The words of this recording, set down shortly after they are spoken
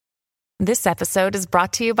This episode is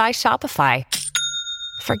brought to you by Shopify.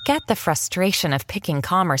 Forget the frustration of picking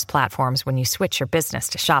commerce platforms when you switch your business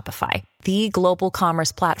to Shopify, the global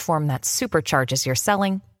commerce platform that supercharges your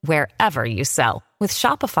selling wherever you sell. With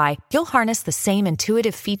Shopify, you'll harness the same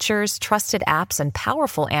intuitive features, trusted apps, and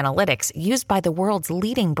powerful analytics used by the world's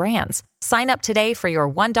leading brands. Sign up today for your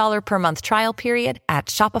 $1 per month trial period at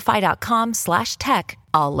shopify.com/tech,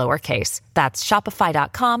 all lowercase. That's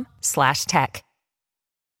shopify.com/tech.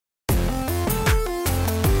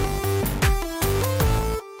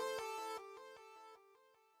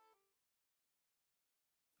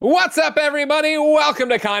 What's up, everybody? Welcome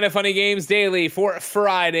to Kinda Funny Games Daily for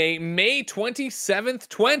Friday, May 27th,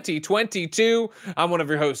 2022. I'm one of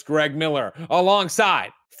your hosts, Greg Miller, alongside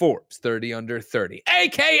Forbes 30 Under 30,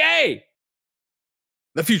 a.k.a.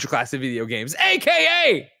 the future class of video games,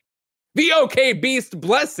 a.k.a. the OK Beast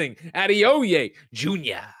Blessing, Adeoye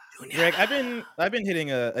Jr. Greg, I've been hitting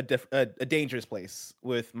a dangerous place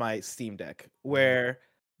with my Steam Deck where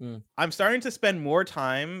I'm starting to spend more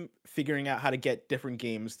time figuring out how to get different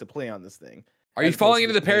games to play on this thing. Are you falling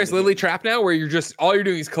into the Paris Lily trap now, where all you're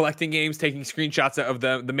doing is collecting games, taking screenshots of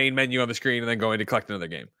the main menu on the screen, and then going to collect another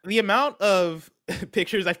game? The amount of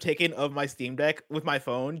pictures I've taken of my Steam Deck with my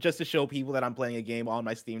phone just to show people that I'm playing a game on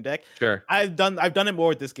my Steam Deck. Sure, I've done it more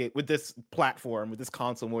with this game, with this platform, with this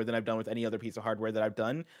console, more than I've done with any other piece of hardware that I've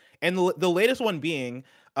done. And the latest one being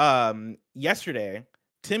yesterday.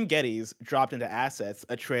 Tim Geddes dropped into Assets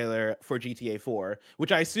a trailer for GTA 4,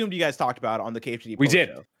 which I assumed you guys talked about on the KFGD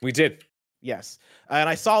show. We did. Yes. And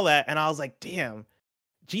I saw that and I was like, damn,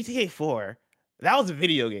 GTA 4, that was a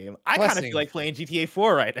video game. I kind of feel like playing GTA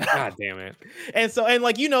 4 right now. God damn it. And I've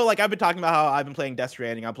been talking about how I've been playing Death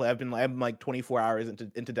Stranding. I'm like 24 hours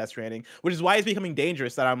into Death Stranding, which is why it's becoming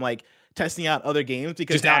dangerous that I'm like testing out other games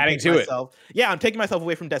because just adding to it. Yeah, I'm taking myself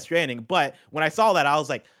away from Death Stranding. But when I saw that, I was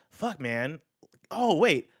like, fuck, man. Oh,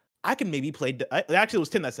 wait, I can maybe play. Actually, it was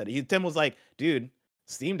Tim that said it. Tim was like, dude,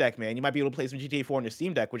 Steam Deck, man. You might be able to play some GTA 4 on your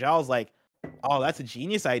Steam Deck, which I was like, oh, that's a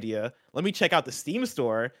genius idea. Let me check out the Steam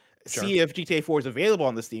store, see if GTA 4 is available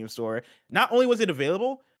on the Steam store. Not only was it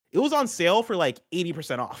available, it was on sale for like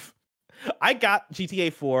 80% off. I got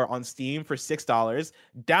GTA 4 on Steam for $6,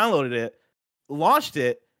 downloaded it, launched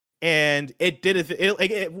it, and it did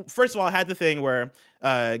it. First of all, it had the thing where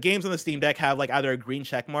games on the Steam Deck have like either a green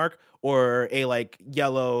check mark or a like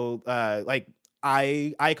yellow like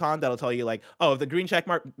icon that'll tell you like, oh, if the green check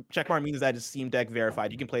mark means that it's Steam Deck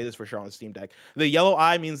verified, you can play this for sure on the Steam Deck. The yellow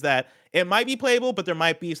eye means that it might be playable, but there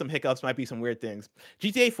might be some hiccups, might be some weird things.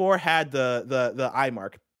 GTA 4 had the eye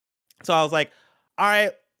mark, so I was like, all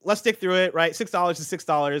right, let's stick through it, right? $6 is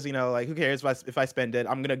 $6. You know, like who cares if I spend it?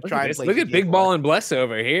 I'm gonna try and play. Look at Big Ball and Bless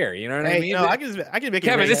over here. You know what I mean? I can make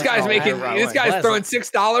Kevin, this guy's throwing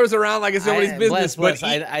 $6 around like it's nobody's business. Bless,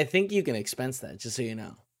 I think you can expense that, just so you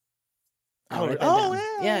know.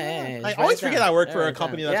 Yeah. I always forget I work for a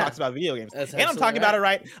company that talks about video games, and I'm talking about it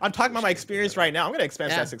right. I'm talking about my experience right now. I'm gonna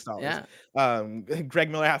expense that $6. Yeah. Greg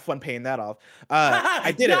Miller, have fun paying that off.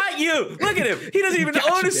 I did Not you. Look at him. He doesn't even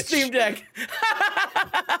own a Steam Deck.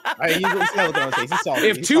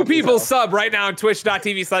 If two people sub right now on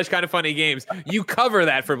twitch.tv/kindoffunnygames, you cover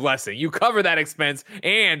that for Blessing. You cover that expense,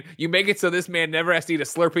 and you make it so this man never has to eat a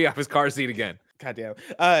Slurpee off his car seat again. Goddamn.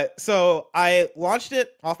 So I launched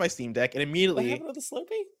it off my Steam Deck, and immediately. What happened to the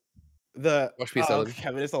Slurpee?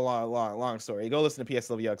 Kevin, it's a long story. Go listen to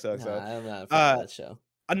PSW XOXO. No, I'm not that show.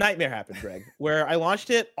 A nightmare happened, Greg, where I launched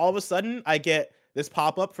it. All of a sudden, I get this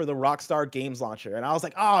pop up for the Rockstar Games launcher, and I was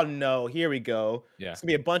like, "Oh no, here we go. Yeah, it's gonna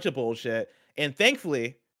be a bunch of bullshit." And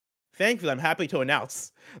thankfully, I'm happy to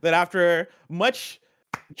announce that after much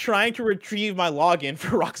trying to retrieve my login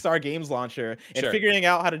for Rockstar Games Launcher and figuring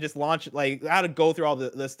out how to just launch, like how to go through all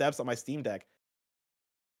the steps on my Steam Deck,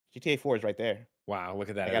 GTA 4 is right there. Wow, look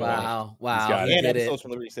at that! Wow, he did it.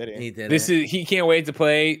 From Liberty City. He did He can't wait to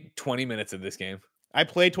play 20 minutes of this game. I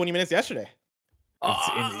played 20 minutes yesterday.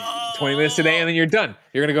 20 minutes today, and then you're done.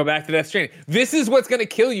 You're gonna go back to Death Stranding. This is what's gonna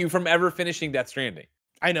kill you from ever finishing Death Stranding.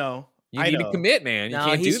 I know. You need to commit, man. You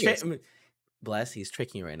can't do this. Bless, he's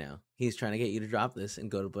tricking you right now. He's trying to get you to drop this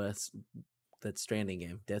and go to that Stranding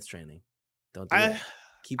game, Death Stranding. Don't do it.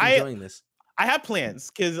 Keep enjoying this. I have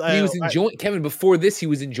plans because he was enjoying Kevin. Before this, he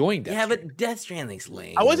was enjoying Death Stranding. But Death Stranding's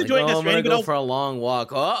lame. I was enjoying Death Stranding. I'm gonna go for a long walk.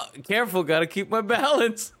 Oh, careful! Gotta keep my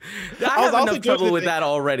balance. I have enough trouble with that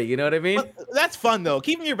already. You know what I mean? But that's fun though.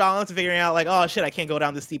 Keeping your balance and figuring out like, oh shit, I can't go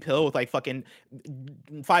down this steep hill with like fucking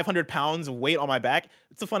 500 pounds of weight on my back.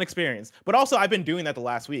 It's a fun experience. But also, I've been doing that the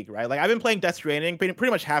last week, right? Like I've been playing Death Stranding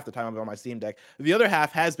pretty much half the time I'm on my Steam Deck. The other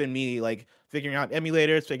half has been me like figuring out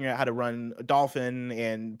emulators, figuring out how to run Dolphin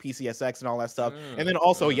and PCSX and all that stuff. And then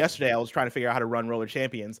also yesterday, I was trying to figure out how to run Roller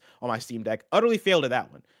Champions on my Steam Deck. Utterly failed at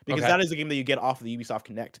that one because that is a game that you get off of the Ubisoft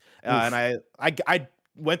Connect. And I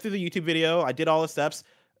went through the YouTube video, I did all the steps,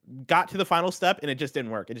 got to the final step, and it just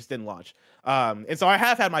didn't work. It just didn't launch. And so I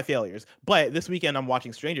have had my failures, but this weekend I'm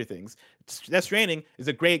watching Stranger Things. Death Stranding is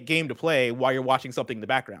a great game to play while you're watching something in the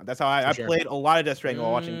background. That's how I played a lot of Death Stranding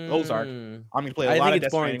while watching Ozark. I'm going to play a lot of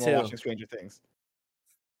Death Stranding while watching Stranger Things.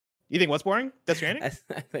 You think what's boring? Death Stranding? I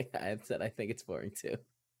think it's boring too.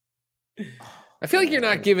 I feel like you're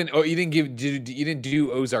not giving. Oh, you didn't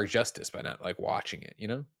do Ozark justice by not like watching it. You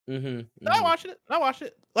know. No, I watched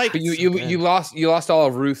it. Like, but you lost all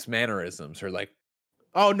of Ruth's mannerisms, or like.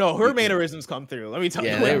 Oh no, her mannerisms come through. Let me tell you.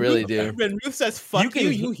 Yeah, they really do. When Ruth says "fuck you,"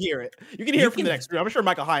 you hear it. You can hear it from the next room. I'm sure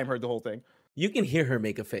Michael Haim heard the whole thing. You can hear her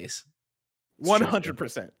make a face.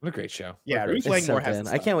 100%. What a great show. Yeah, Ruth Langmore has.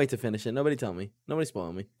 I can't wait to finish it. Nobody tell me. Nobody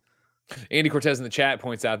spoil me. Andy Cortez in the chat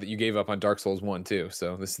points out that you gave up on Dark Souls 1 too.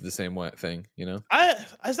 So this is the same thing, you know?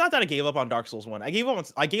 It's not that I gave up on Dark Souls 1. I gave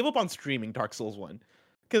up on streaming Dark Souls 1.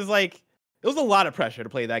 Because like it was a lot of pressure to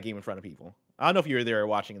play that game in front of people. I don't know if you were there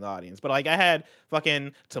watching in the audience, but like I had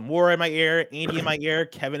fucking Tamura in my ear, Andy in my ear,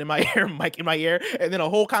 Kevin in my ear, Mike in my ear, and then a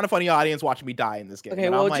whole kind of funny audience watching me die in this game. Okay,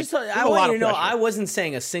 and well, like, just I want you to know I wasn't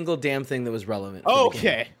saying a single damn thing that was relevant.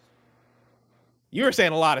 Okay. You were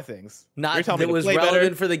saying a lot of things. Not that was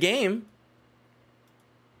relevant for the game.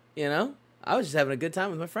 You know? I was just having a good time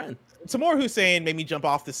with my friend. Tamura Hussein made me jump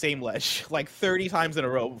off the same ledge like 30 times in a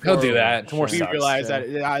row. He'll do that. Tamura realized that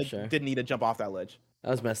I didn't need to jump off that ledge.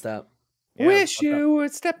 That was messed up. Yeah, wish you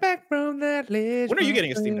would step back from that ledge. When are you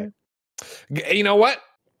getting a Steam Deck? You know what?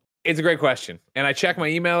 It's a great question. And I check my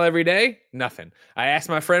email every day. Nothing. I asked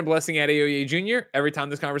my friend Blessing Adeoye Jr. every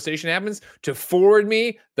time this conversation happens to forward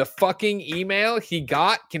me the fucking email he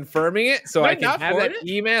got confirming it so I can have that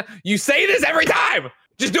email. You say this every time.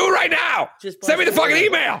 Just do it right now. Just send me the fucking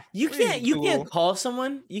email. You can't call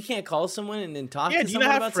someone. You can't call someone and then talk to someone about something. Do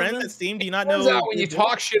you not have friends at Steam? Do you not know? When you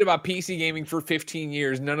talk shit about PC gaming for 15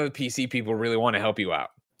 years, none of the PC people really want to help you out.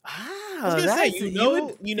 I was gonna say,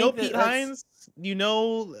 you know Pete Hines. You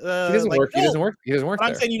know, he doesn't work. He doesn't work. He doesn't work.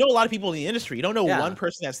 I'm saying you know a lot of people in the industry. You don't know one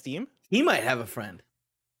person at Steam. He might have a friend.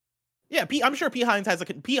 Yeah, I'm sure Pete Hines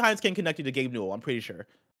Pete Hines can connect you to Gabe Newell. I'm pretty sure.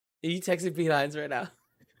 Are you texting Pete Hines right now?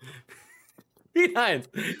 Pete Hines.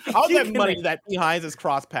 I'll bet money that Pete Hines has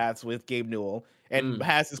crossed paths with Gabe Newell and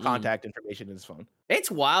has his contact information in his phone. It's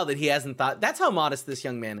wild that he hasn't thought. That's how modest this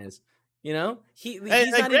young man is. You know, he's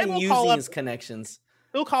not even using his connections.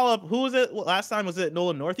 He'll call up. Who was it last time? Was it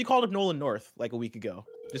Nolan North? He called up Nolan North like a week ago,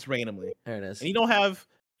 just randomly. There it is. And you don't have.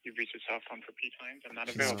 You've reached a cell phone for Pete Hines. I'm not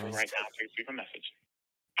available right now. Please leave a message.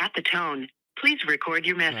 At the tone, please record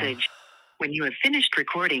your message. When you have finished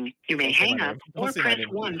recording, you may hang up or press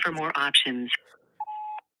 1 for more options.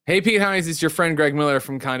 Hey, Pete Hines, it's your friend Greg Miller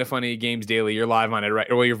from Kinda Funny Games Daily. You're live on it right,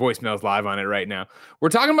 well, your voicemail's live on it right now. We're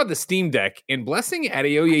talking about the Steam Deck and Blessing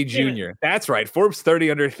Adeoye Jr. That's right, Forbes 30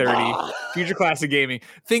 under 30, Future Classic Gaming,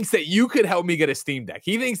 thinks that you could help me get a Steam Deck.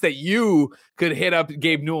 He thinks that you could hit up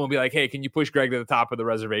Gabe Newell and be like, hey, can you push Greg to the top of the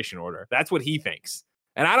reservation order? That's what he thinks.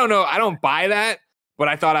 And I don't know, I don't buy that, but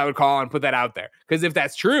I thought I would call and put that out there. Because if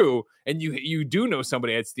that's true, and you do know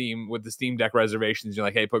somebody at Steam with the Steam Deck reservations, you're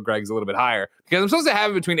like, hey, put Greg's a little bit higher. Because I'm supposed to have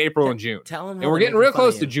it between April and June. Tell him, and we're getting real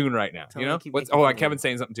close to June right now. You know? Hold on, Kevin's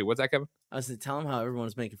saying something too. What's that, Kevin? I was tell him how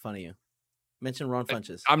everyone's making fun of you. Mention Ron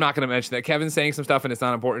Funches. I'm not going to mention that. Kevin's saying some stuff, and it's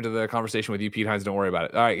not important to the conversation with you, Pete Hines. Don't worry about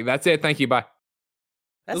it. All right, that's it. Thank you. Bye.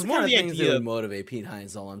 That's the kind of things that would motivate Pete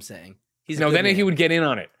Hines, all I'm saying. Then he would get in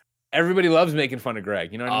on it. Everybody loves making fun of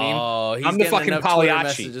Greg. You know what I mean? Oh, I'm the fucking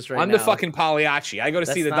Pagliacci. The fucking Pagliacci. I go to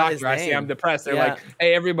see the doctor. I say I'm depressed. They're like,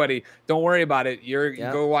 hey, everybody, don't worry about it. You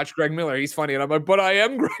go watch Greg Miller. He's funny. And I'm like, but I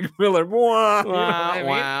am Greg Miller.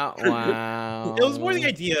 Wow. It was more the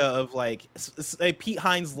idea of like Pete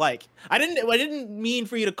Hines. Like I didn't mean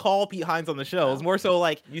for you to call Pete Hines on the show. It was more so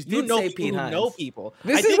like you know people who know people.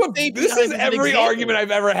 This is every argument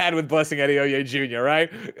I've ever had with Blessing Adeoye Jr. Right?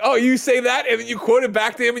 Oh, you say that, and then you quote it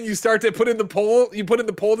back to him, and you start to put in the poll. You put in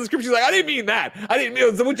the poll description. You're like, I didn't mean that. I didn't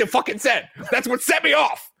mean what you fucking said. That's what set me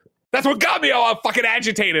off. That's what got me all fucking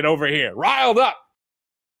agitated over here, riled up.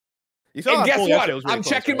 And guess what? I'm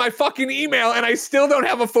checking my fucking email, and I still don't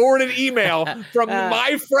have a forwarded email from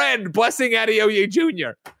my friend Blessing Adeoye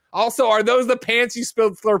Jr. Also, are those the pants you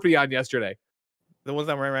spilled Slurpee on yesterday? The ones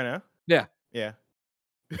I'm wearing right now? Yeah. Yeah.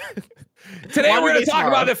 Today we're going to talk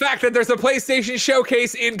about the fact that there's a PlayStation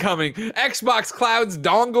showcase incoming. Xbox Cloud's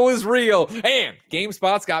dongle is real. And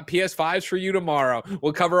GameSpot's got PS5s for you tomorrow.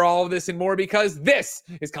 We'll cover all of this and more because this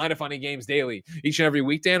is Kinda Funny Games Daily. Each and every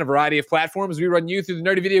weekday on a variety of platforms, we run you through the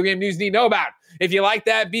nerdy video game news you need to know about. If you like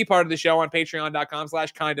that, be part of the show on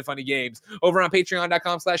patreon.com/kindafunnygames. Over on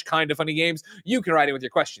patreon.com/kindafunnygames, you can write in with your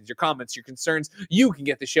questions, your comments, your concerns. You can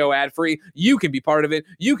get the show ad-free. You can be part of it.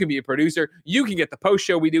 You can be a producer. You can get the post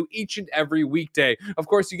show we do each and every weekday. Of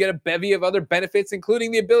course, you get a bevy of other benefits,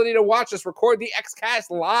 including the ability to watch us record the XCast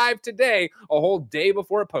live today, a whole day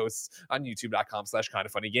before it posts on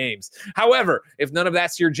youtube.com/kindafunnygames. However, if none of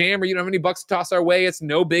that's your jam or you don't have any bucks to toss our way, it's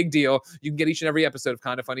no big deal. You can get each and every episode of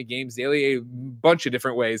Kinda Funny Games Daily a bunch of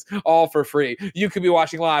different ways, all for free. You could be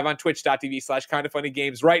watching live on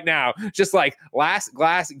twitch.tv/kindafunnygames right now, just like Last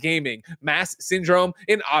Glass Gaming, Mass Syndrome,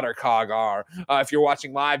 and Ottercog are. If you're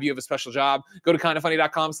watching live, you have a special job. Go to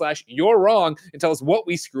kindafunny.com/you're wrong and tell us what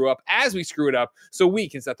we screw up as we screw it up so we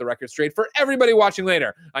can set the record straight for everybody watching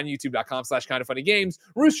later on youtube.com/kindafunnygames,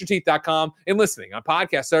 roosterteeth.com, and listening on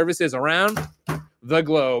podcast services around the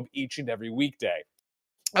globe each and every weekday.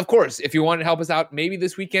 Of course, if you want to help us out maybe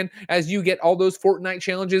this weekend as you get all those Fortnite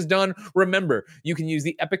challenges done, remember, you can use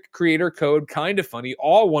the Epic creator code KINDAFUNNY,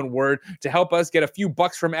 all one word, to help us get a few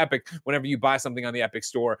bucks from Epic whenever you buy something on the Epic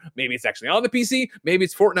store. Maybe it's actually on the PC, maybe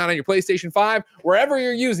it's Fortnite on your PlayStation 5, wherever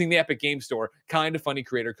you're using the Epic Game Store, KINDAFUNNY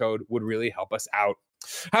creator code would really help us out.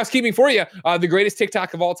 Housekeeping for you. The greatest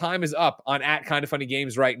TikTok of all time is up on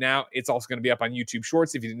 @KindaFunnyGames right now. It's also going to be up on YouTube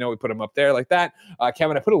Shorts. If you didn't know, we put them up there like that.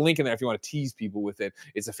 Kevin, I put a link in there if you want to tease people with it.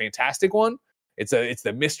 It's a fantastic one. It's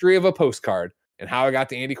the mystery of a postcard and how I got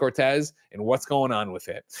to Andy Cortez and what's going on with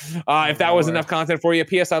it. If that was enough content for you,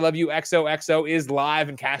 PS I Love You XOXO is live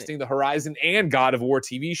and casting the Horizon and God of War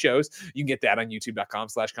TV shows. You can get that on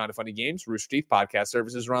youtube.com/KindaFunnyGames, Rooster Teeth podcast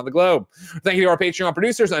services around the globe. Thank you to our Patreon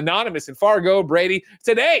producers, Anonymous and Fargo, Brady.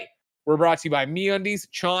 Today, we're brought to you by MeUndies,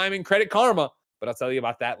 Chime, and Credit Karma, but I'll tell you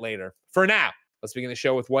about that later. For now, let's begin the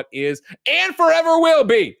show with what is and forever will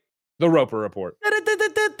be the Roper Report. Time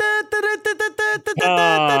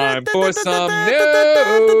for some news.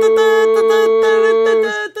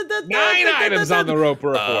 9 items on the Roper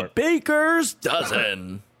Report. Baker's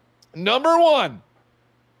dozen. Number 1.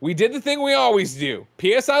 We did the thing we always do.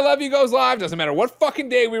 PS I Love You goes live. Doesn't matter what fucking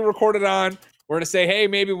day we record it on. We're going to say, hey,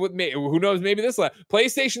 maybe, who knows, maybe this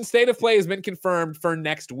PlayStation State of Play has been confirmed for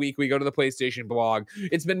next week. We go to the PlayStation blog.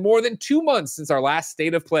 It's been more than 2 months since our last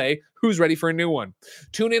State of Play. Who's ready for a new one?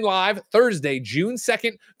 Tune in live Thursday, June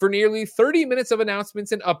 2nd for nearly 30 minutes of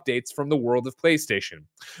announcements and updates from the world of PlayStation.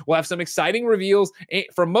 We'll have some exciting reveals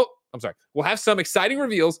from We'll have some exciting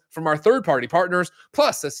reveals from our third-party partners,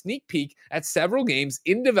 plus a sneak peek at several games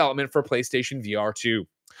in development for PlayStation VR 2.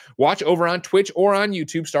 Watch over on Twitch or on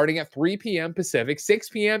YouTube starting at 3 p.m. Pacific, 6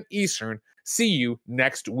 p.m. Eastern. See you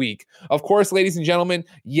next week. Of course, ladies and gentlemen,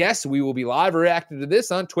 yes, we will be live reacting to this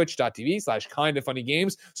on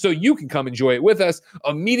twitch.tv/KindaFunnyGames, so you can come enjoy it with us.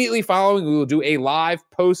 Immediately following, we will do a live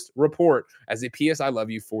post report as a PS I Love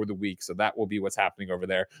You for the week. So that will be what's happening over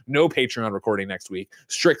there. No Patreon recording next week.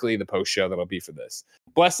 Strictly the post show that'll be for this.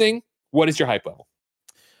 Blessing, what is your hype level?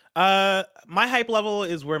 My hype level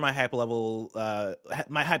is where my hype levels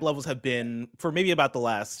have been for maybe about the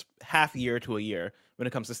last half year to a year when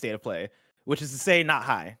it comes to State of Play, which is to say not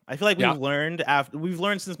high. I feel like we've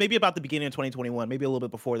learned since maybe about the beginning of 2021, maybe a little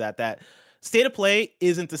bit before that State of Play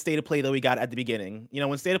isn't the State of Play that we got at the beginning. You know,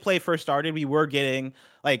 when State of Play first started, we were getting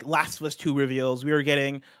like Last of Us 2 reveals. We were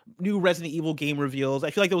getting new Resident Evil game reveals. I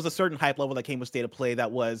feel like there was a certain hype level that came with State of Play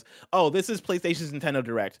that was, oh, this is PlayStation's Nintendo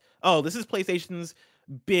Direct. Oh, this is PlayStation's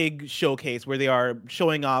big showcase where they are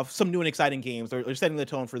showing off some new and exciting games or setting the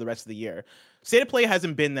tone for the rest of the year. State of Play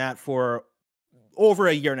hasn't been that for over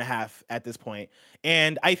a year and a half at this point.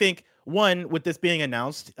 And I think, one, with this being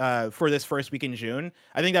announced for this first week in June,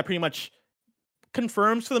 I think that pretty much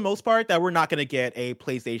confirms for the most part that we're not going to get a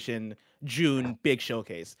PlayStation June big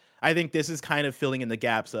showcase. I think this is kind of filling in the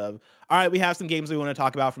gaps of, all right, we have some games we want to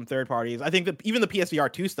talk about from third parties. I think that even the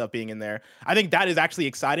PSVR 2 stuff being in there, I think that is actually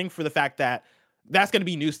exciting for the fact that that's going to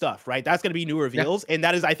be new stuff, right? That's going to be new reveals. Yeah. And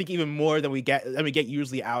that is, I think, even more than we get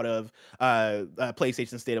usually out of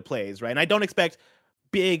PlayStation State of Plays, right? And I don't expect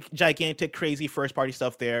big, gigantic, crazy first-party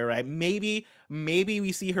stuff there, right? Maybe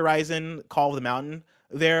we see Horizon Call of the Mountain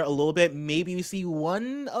there a little bit. Maybe we see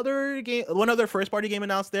one other first-party game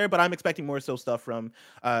announced there, but I'm expecting more so stuff from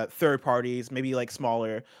third parties, maybe like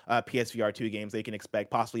smaller PSVR 2 games they can expect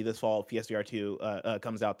possibly this fall. PSVR 2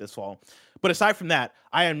 comes out this fall. But aside from that,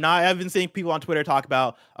 I've been seeing people on Twitter talk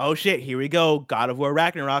about, oh shit, here we go, God of War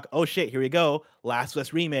Ragnarok. Oh shit, here we go, Last of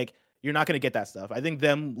Us Remake. You're not going to get that stuff. I think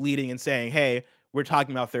them leading and saying, hey, we're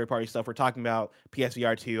talking about third-party stuff, we're talking about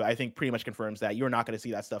PSVR 2, I think pretty much confirms that you're not going to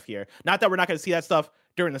see that stuff here. Not that we're not going to see that stuff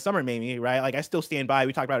during the summer, maybe, right? Like, I still stand by.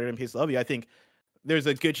 We talked about it in PS Love You. I think there's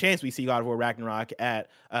a good chance we see God of War Ragnarok at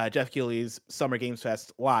Jeff Keighley's Summer Games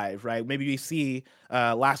Fest live, right? Maybe we see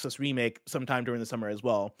Last of Us Remake sometime during the summer as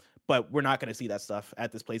well, but we're not going to see that stuff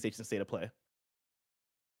at this PlayStation State of Play. It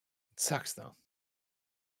sucks, though.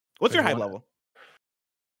 What's your hype level?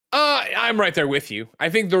 I'm right there with you. I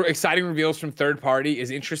think the exciting reveals from third party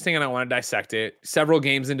is interesting, and I want to dissect it. Several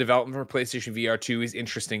games in development for PlayStation VR 2 is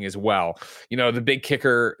interesting as well. You know, the big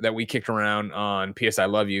kicker that we kicked around on PS I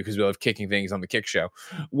Love You, because we love kicking things on the Kick Show,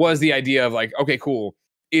 was the idea of like, okay, cool.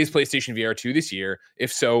 Is PlayStation VR 2 this year?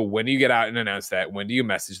 If so, when do you get out and announce that? When do you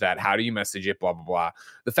message that? How do you message it? Blah, blah, blah.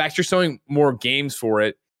 The fact you're showing more games for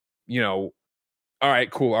it, you know, all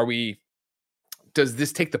right, cool. Does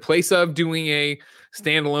this take the place of doing a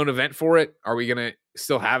standalone event for it? Are we going to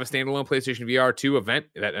still have a standalone PlayStation VR 2 event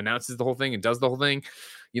that announces the whole thing and does the whole thing?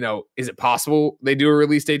 You know, is it possible they do a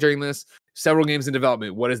release date during this? Several games in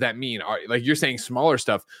development. What does that mean? Like you're saying smaller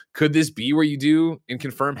stuff. Could this be where you do and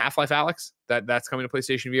confirm Half-Life Alyx that's coming to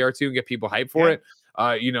PlayStation VR 2 and get people hyped for it?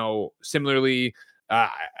 You know, similarly,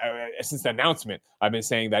 since the announcement, I've been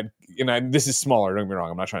saying that, you know, this is smaller. Don't get me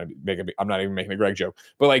wrong. I'm not trying to I'm not even making a Greg joke,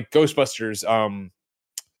 but like Ghostbusters,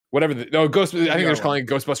 whatever. I think they're just calling it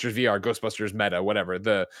Ghostbusters VR, Ghostbusters Meta, whatever.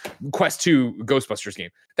 The Quest 2 Ghostbusters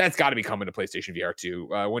game that's got to be coming to PlayStation VR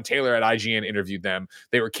 2. When Taylor at IGN interviewed them,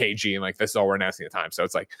 they were KG and like this is all we're announcing at the time. So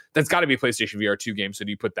it's like that's got to be a PlayStation VR 2 game. So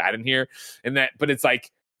do you put that in here? But it's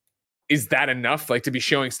like, is that enough? Like to be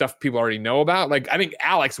showing stuff people already know about? Like I think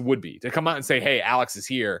Alyx would be to come out and say, "Hey, Alyx is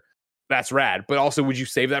here." That's rad. But also, would you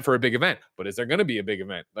save that for a big event? But is there going to be a big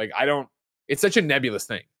event? Like I don't. It's such a nebulous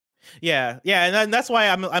thing. Yeah, and that's why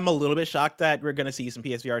I'm a little bit shocked that we're gonna see some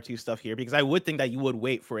PSVR 2 stuff here, because I would think that you would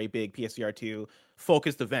wait for a big PSVR 2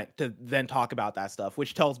 focused event to then talk about that stuff,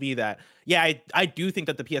 which tells me that I do think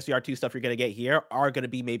that the PSVR 2 stuff you're gonna get here are gonna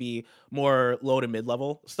be maybe more low to mid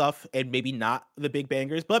level stuff and maybe not the big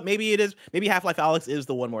bangers, but maybe Half-Life Alyx is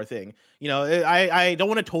the one more thing. You know, I don't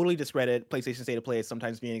want to totally discredit PlayStation State of Play as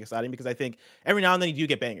sometimes being exciting, because I think every now and then you do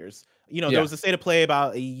get bangers. You know, there was a State of Play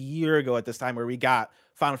about a year ago at this time where we got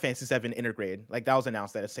Final Fantasy VII Intergrade. Like that was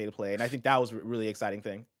announced at a State of Play, and I think that was a really exciting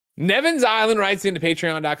thing. Nevins Island writes into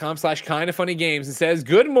patreon.com/kindoffunnygames and says,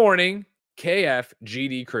 "Good morning,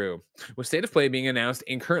 KFGD crew. With State of Play being announced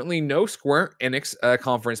and currently no Square Enix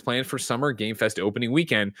conference planned for Summer Game Fest opening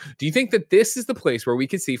weekend, do you think that this is the place where we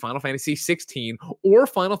could see Final Fantasy 16 or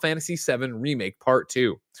Final Fantasy 7 Remake Part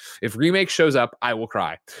 2? If Remake shows up, I will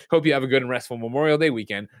cry. Hope you have a good and restful Memorial Day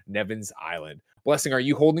weekend, Nevins Island. Blessing, are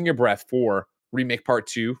you holding your breath for Remake Part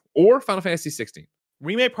 2 or Final Fantasy 16?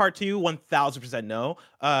 Remake Part 2, 1000% no.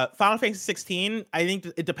 Final Fantasy 16, I think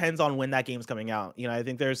it depends on when that game's coming out. You know, I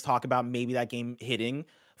think there's talk about maybe that game hitting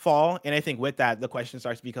fall, and I think with that the question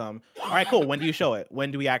starts to become, all right, cool, when do you show it? When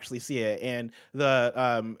do we actually see it? And the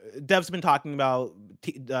devs been talking about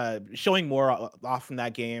showing more off from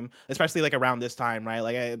that game, especially like around this time, right?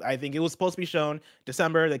 Like I think it was supposed to be shown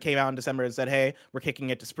December. They came out in December and said, hey, we're kicking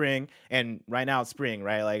it to spring, and right now it's spring,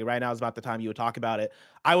 right? Like right now is about the time you would talk about it.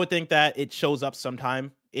 I would think that it shows up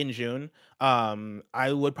sometime in June.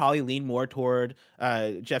 I would probably lean more toward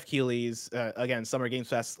Jeff Keighley's again Summer Games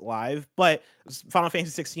Fest live, but Final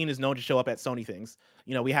Fantasy 16 is known to show up at Sony things.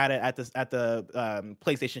 You know, we had it at the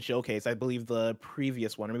PlayStation Showcase, I believe the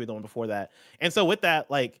previous one, or maybe the one before that. And so with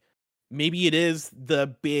that, like, maybe it is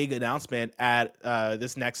the big announcement at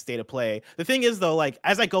this next State of Play. The thing is, though, like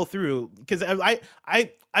as I go through, because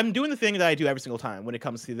I'm doing the thing that I do every single time when it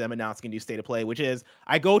comes to them announcing a new State of Play, which is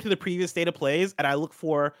I go to the previous State of Plays and I look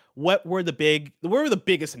for what were the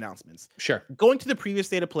biggest announcements. Sure. Going to the previous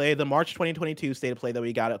State of Play, the March 2022 State of Play that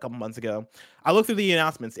we got a couple months ago, I looked through the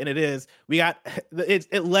announcements, and it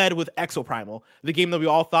led with Exoprimal, the game that we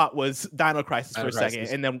all thought was Dino Crisis for a second,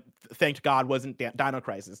 and then thanked God wasn't Dino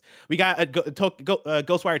Crisis. We got a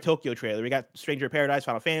Ghostwire Tokyo trailer. We got Stranger of Paradise,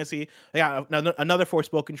 Final Fantasy. We got another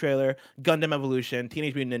Forspoken trailer, Gundam Evolution,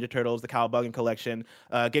 Teenage Mutant Ninja Turtles, the Cowabunga Collection,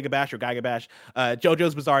 Gigabash or Gygabash,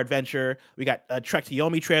 JoJo's Bizarre Adventure. We got a Trek to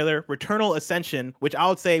Yomi trailer, Returnal Ascension, which I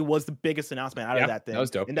would say was the biggest announcement out of that thing. That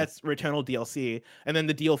was dope. And that's Returnal DLC, and then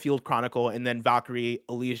the Deal Field Chronicle, and then Valkyrie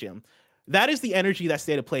Elysium. That is the energy that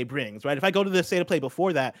State of Play brings, right? If I go to the State of Play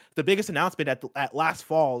before that, the biggest announcement at last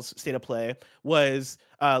fall's State of Play was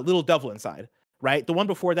Little Devil Inside, right? The one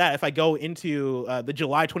before that, if I go into the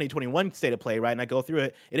July 2021 State of Play, right, and I go through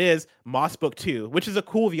it, it is Moss Book 2, which is a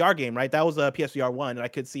cool VR game, right? That was a PSVR 1, and I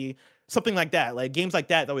could see something like that, like games like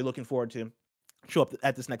that we're looking forward to show up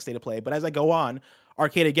at this next State of Play. But as I go on,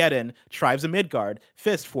 Arcadegeddon, Tribes of Midgard,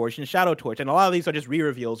 Fist, Forged, and Shadow Torch. And a lot of these are just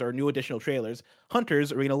re-reveals or new additional trailers.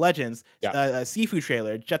 Hunters, Arena Legends, Sifu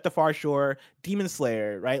trailer, Jet the Far Shore, Demon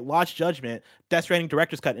Slayer, right? Lost Judgment, Death Stranding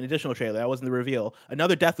Director's Cut, an additional trailer. That wasn't the reveal.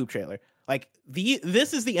 Another Deathloop trailer. Like,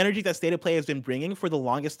 this is the energy that State of Play has been bringing for the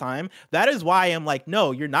longest time. That is why I'm like,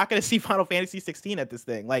 no, you're not going to see Final Fantasy 16 at this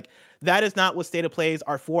thing. Like, that is not what State of Plays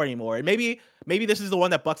are for anymore. And maybe this is the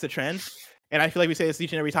one that bucks the trend. And I feel like we say this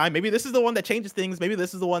each and every time. Maybe this is the one that changes things. Maybe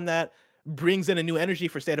this is the one that brings in a new energy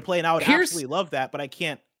for State of Play. And I would absolutely love that, but I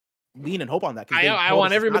can't lean and hope on that. I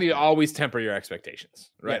want everybody to always temper your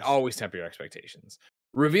expectations, right? Yes. Always temper your expectations.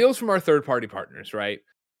 Reveals from our third-party partners, right?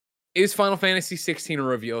 Is Final Fantasy 16 a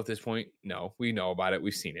reveal at this point? No, we know about it.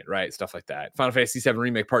 We've seen it, right? Stuff like that. Final Fantasy 7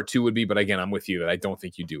 Remake Part 2 would be, but again, I'm with you that I don't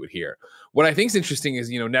think you do it here. What I think is interesting is,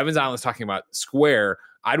 Nevin's Island's talking about Square.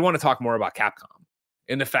 I'd want to talk more about Capcom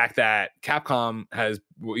and the fact that Capcom has,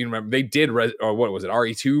 remember, they did, or what was it,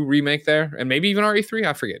 RE2 remake there? And maybe even RE3?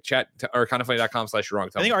 I forget. Chat or kindoffunny.com/wrong.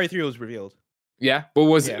 I think RE3 was revealed. Yeah, but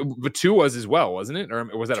but 2 was as well, wasn't it? Or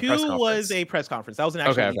was that a press conference? 2 was a press conference. That was an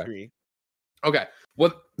actual E3. Okay.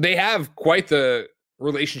 Well, they have quite the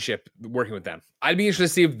relationship working with them. I'd be interested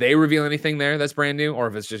to see if they reveal anything there that's brand new, or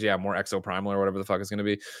if it's just, more Exoprimal or whatever the fuck it's going to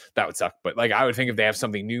be. That would suck. But I would think if they have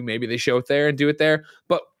something new, maybe they show it there and do it there.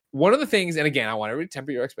 But one of the things, and again, I want everybody to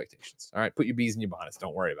temper your expectations. All right. Put your bees in your bonnets.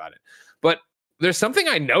 Don't worry about it. But there's something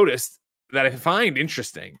I noticed that I find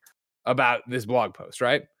interesting about this blog post,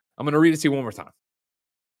 right? I'm going to read it to you one more time.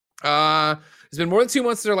 It's been more than 2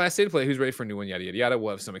 months since our last State of Play. Who's ready for a new one? Yada, yada, yada.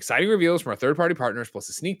 We'll have some exciting reveals from our third-party partners, plus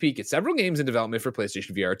a sneak peek at several games in development for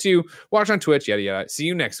PlayStation VR 2. Watch on Twitch, yada, yada. See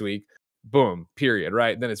you next week. Boom. Period.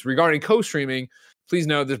 Right? Then it's regarding co-streaming. Please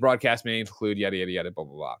note this broadcast may include yada, yada, yada, blah,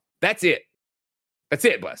 blah, blah. That's it. That's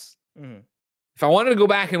it, Bless. Mm-hmm. If I wanted to go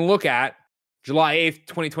back and look at July 8th,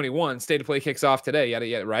 2021, State of Play kicks off today, yada,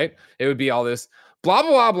 yada, right? It would be all this blah,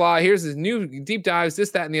 blah, blah, blah. Here's this new deep dives,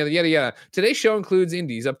 this, that, and the other, yada, yada. Today's show includes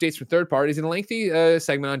indies, updates from third parties, and a lengthy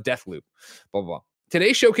segment on Deathloop, blah, blah, blah.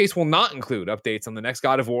 Today's showcase will not include updates on the next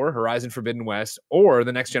God of War, Horizon Forbidden West, or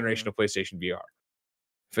the next generation of PlayStation VR.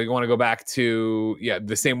 If you want to go back to,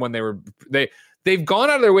 the same one they've gone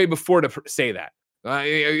out of their way before to say that.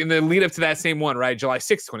 In the lead up to that same one, right? July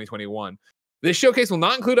 6th, 2021. This showcase will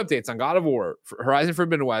not include updates on God of War, Horizon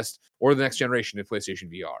Forbidden West, or the next generation of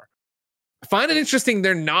PlayStation VR. I find it interesting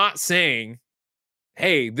they're not saying,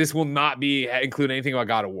 hey, this will not include anything about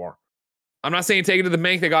God of War. I'm not saying take it to the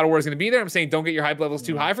bank that God of War is going to be there. I'm saying don't get your hype levels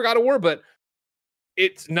too high for God of War, but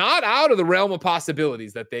it's not out of the realm of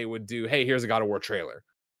possibilities that they would do, hey, here's a God of War trailer.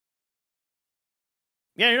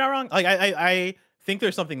 Yeah, you're not wrong. I think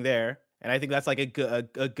there's something there, and I think that's a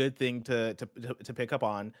good thing to pick up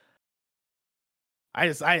on. I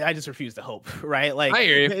just refuse to hope, right? I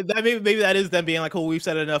hear you. That maybe that is them being like, oh, we've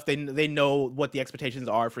said enough. They know what the expectations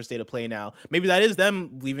are for State of Play now. Maybe that is them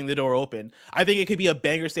leaving the door open. I think it could be a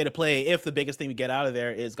banger State of Play if the biggest thing we get out of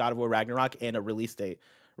there is God of War Ragnarok and a release date,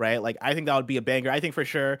 right? I think that would be a banger. I think for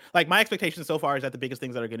sure, my expectations so far is that the biggest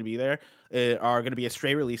things that are going to be there are going to be a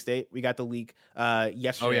Stray release date. We got the leak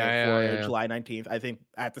yesterday for July 19th. I think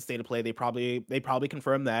at the State of Play, they probably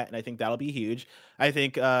confirmed that, and I think that'll be huge. I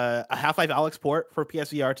think a Half-Life Alyx port for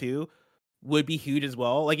PSVR 2 would be huge as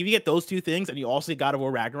well. If you get those two things and you also get God of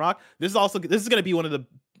War Ragnarok, this is going to be one of the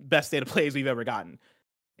best State of Plays we've ever gotten.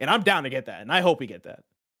 And I'm down to get that, and I hope we get that.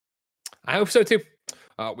 I hope so too.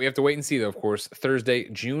 We have to wait and see, though, of course. Thursday,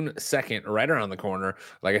 June 2nd, right around the corner.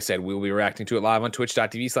 Like I said, we will be reacting to it live on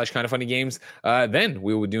twitch.tv/kindoffunnygames. Then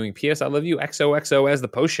we will be doing PS I Love You XOXO as the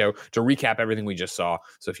post show to recap everything we just saw.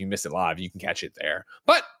 So if you missed it live, you can catch it there.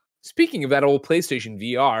 But speaking of that old PlayStation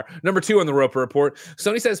VR, number 2 on the Roper Report,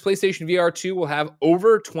 Sony says PlayStation VR 2 will have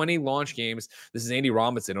over 20 launch games. This is Andy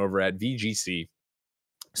Robinson over at VGC.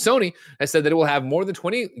 Sony has said that it will have more than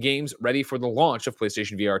 20 games ready for the launch of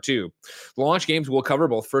PlayStation VR 2. The launch games will cover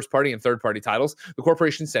both first-party and third-party titles, the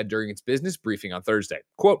corporation said during its business briefing on Thursday.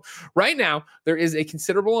 Quote, right now, there is a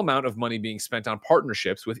considerable amount of money being spent on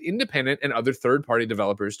partnerships with independent and other third-party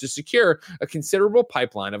developers to secure a considerable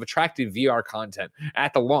pipeline of attractive VR content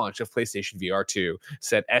at the launch of PlayStation VR 2,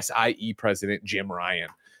 said SIE President Jim Ryan.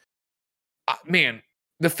 Man,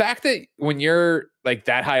 the fact that when you're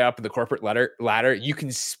that high up in the corporate ladder, you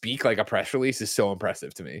can speak like a press release is so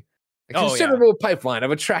impressive to me. A considerable pipeline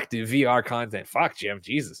of attractive VR content. Fuck, Jim.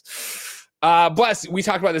 Jesus. Bless, we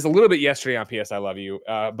talked about this a little bit yesterday on PS I Love You,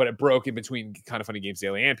 but it broke in between Kind of Funny Games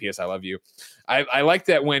Daily and PS I Love You. I like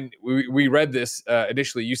that when we read this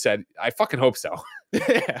initially, you said, I fucking hope so.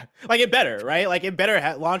 Yeah, it better, right? It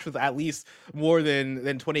better launch with at least more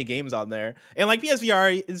than 20 games on there. And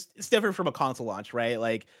PSVR is different from a console launch,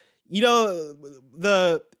 right?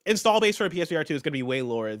 the install base for a PSVR 2 is going to be way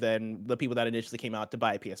lower than the people that initially came out to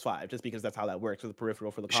buy a PS5, just because that's how that works with the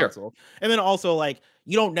peripheral for the console. And then also, like,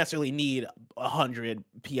 you don't necessarily need 100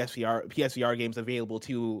 PSVR games available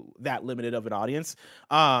to that limited of an audience.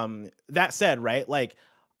 That said, right, like,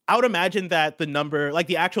 I would imagine that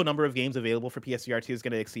the actual number of games available for PSVR 2 is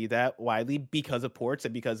going to exceed that widely because of ports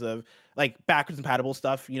and because of like backwards compatible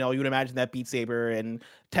stuff. You would imagine that Beat Saber and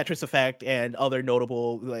Tetris Effect and other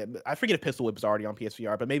notable, like, I forget if Pistol Whip is already on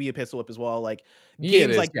PSVR, but maybe a Pistol Whip as well. Like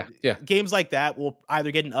games games like that will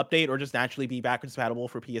either get an update or just naturally be backwards compatible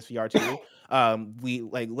for PSVR 2. We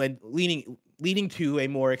like leading to a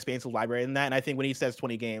more expansive library than that. And I think when he says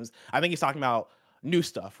 20 games, I think he's talking about new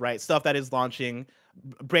stuff, right? Stuff that is launching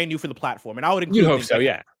brand new for the platform. And I would include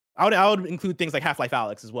I would include things like Half-Life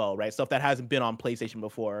Alyx as well, right? Stuff that hasn't been on PlayStation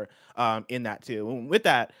before in that too. And with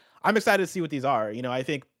that, I'm excited to see what these are. I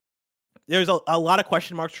think there's a lot of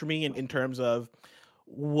question marks for me in terms of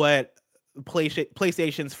what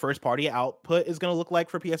PlayStation's first party output is going to look like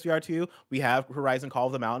for PSVR 2. We have Horizon Call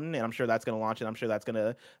of the Mountain, and I'm sure that's going to launch, and I'm sure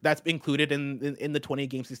that's included in the 20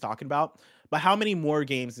 games he's talking about. But how many more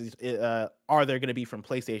games are there going to be from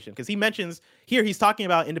PlayStation? Because he mentions here he's talking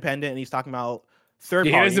about independent and he's talking about third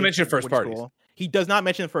parties. He doesn't mention first parties. Cool. He does not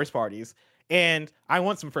mention first parties, and I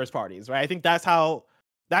want some first parties, right? I think that's how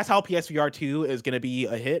PSVR 2 is going to be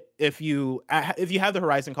a hit. If you have the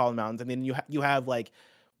Horizon Call of the Mountains, and then you have like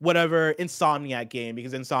whatever Insomniac game,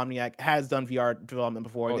 because Insomniac has done VR development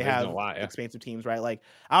before. They have expansive teams, right? Like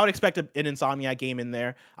I would expect an Insomniac game in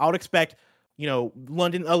there. I would expect a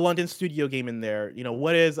London studio game in there.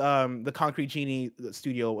 What is the Concrete Genie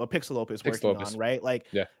studio, Pixel Opus working on, right? Like,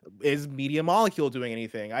 is Media Molecule doing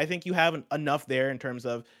anything? I think you have enough there in terms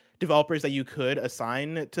of developers that you could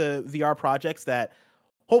assign to VR projects that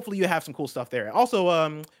hopefully you have some cool stuff there.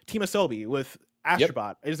 Also, Team Asobi with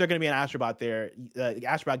Astrobot. Is there going to be an Astrobot there?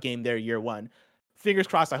 Astrobot game there year one? Fingers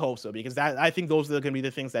crossed. I hope so, because I think those are going to be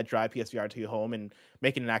the things that drive PSVR 2 home and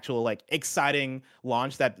make it an actual like exciting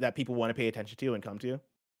launch that people want to pay attention to and come to.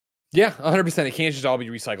 Yeah, 100%. It can't just all be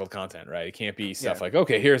recycled content, right? It can't be stuff like,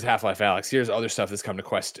 okay, here's Half-Life Alyx, here's other stuff that's come to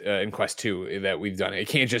Quest in Quest 2 that we've done. It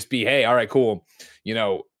can't just be, hey, all right, cool.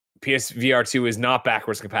 PSVR 2 is not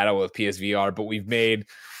backwards compatible with PSVR, but we've made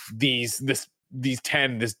these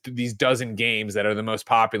dozen games that are the most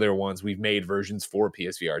popular ones. We've made versions for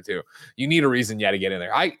PSVR 2. You need a reason to get in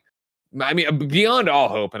there. I mean, beyond all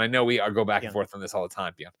hope, and I know we go back and forth on this all the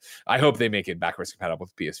time. Beyond, I hope they make it backwards compatible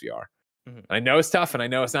with PSVR. Mm-hmm. I know it's tough, and I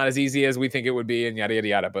know it's not as easy as we think it would be, and yada yada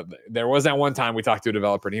yada. But there was that one time we talked to a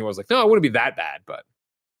developer, and he was like, "No, it wouldn't be that bad." But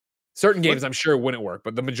certain games, I'm sure, wouldn't work,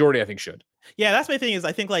 but the majority, I think, should. Yeah, that's my thing. Is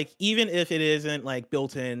I think like even if it isn't like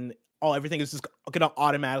built in, everything is just gonna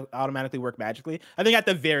automatically work magically. I think at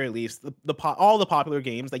the very least, all the popular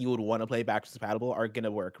games that you would want to play backwards compatible are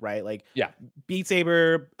gonna work, right? Like Beat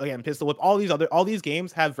Saber, again, Pistol Whip, all these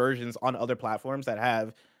games have versions on other platforms that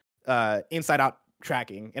have inside out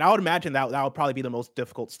tracking, and I would imagine that would probably be the most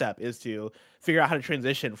difficult step, is to figure out how to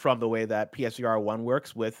transition from the way that PSVR 1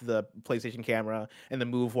 works with the PlayStation camera and the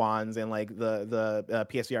move wands and like the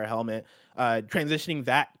PSVR helmet, transitioning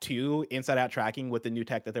that to inside out tracking with the new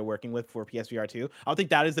tech that they're working with for PSVR 2. I would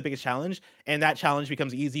think that is the biggest challenge, and that challenge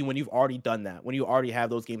becomes easy when you've already done that, when you already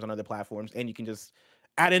have those games on other platforms, and you can just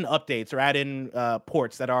add in updates or add in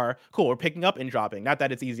ports that are cool or picking up and dropping. Not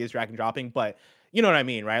that it's easy as drag and dropping, but you know what I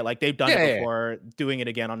mean, right? Like they've done it before. Doing it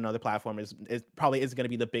again on another platform is probably isn't going to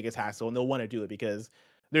be the biggest hassle, and they'll want to do it because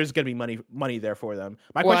there's going to be money there for them.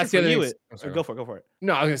 My question for you is, go for it.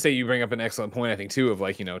 No, I was going to say, you bring up an excellent point, I think, too, of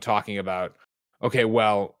like, talking about, okay,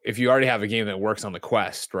 well, if you already have a game that works on the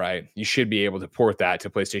Quest, right, you should be able to port that to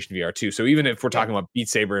PlayStation VR 2. So even if we're talking about Beat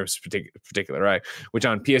Saber in particular, right, which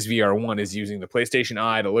on PSVR 1 is using the PlayStation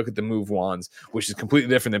Eye to look at the move wands, which is completely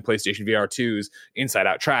different than PlayStation VR 2's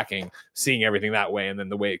inside-out tracking, seeing everything that way, and then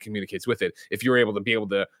the way it communicates with it. If you're able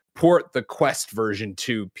to port the Quest version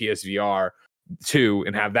to PSVR 2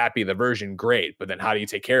 and have that be the version, great. But then how do you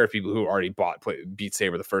take care of people who already bought Beat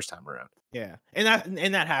Saber the first time around? Yeah, and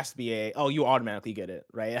that has to be you automatically get it,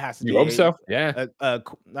 right? It has to be. You hope so, yeah.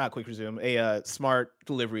 Not quick resume, a smart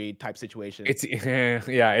delivery type situation.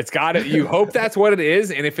 It's got to. You hope that's what it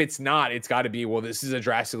is, and if it's not, it's got to be, well, this is a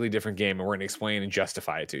drastically different game, and we're going to explain and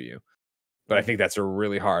justify it to you. But I think that's a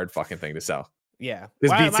really hard fucking thing to sell. Yeah,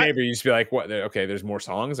 because Beat Saber, you just be like, what? Okay, there's more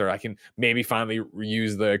songs, or I can maybe finally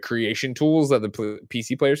use the creation tools that the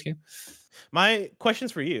PC players can. My question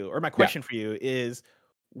for you is,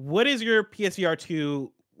 what is your PSVR 2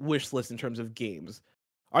 wish list in terms of games?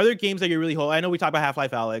 Are there games that you really hope? I know we talked about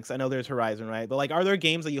Half-Life Alyx. I know there's Horizon, right? But like, are there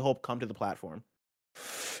games that you hope come to the platform?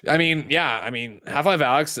 I mean, yeah, Half-Life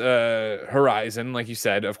Alyx, Horizon, like you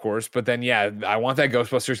said, of course, but then yeah, I want that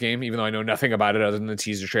Ghostbusters game, even though I know nothing about it other than the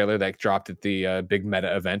teaser trailer that dropped at the big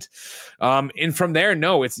meta event. And from there,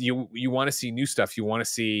 no, it's you want to see new stuff. You want to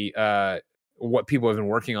see what people have been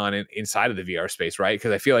working on inside of the VR space, right?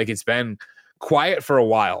 Because I feel like it's been quiet for a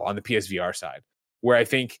while on the PSVR side, where I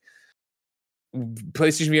think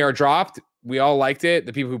PlayStation VR dropped. We all liked it.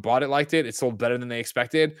 The people who bought it liked it. It sold better than they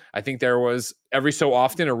expected. I think there was every so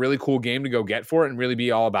often a really cool game to go get for it and really be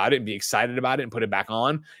all about it and be excited about it and put it back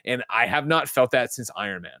on. And I have not felt that since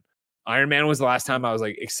Iron Man. Iron Man was the last time I was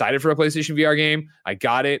like excited for a PlayStation VR game. I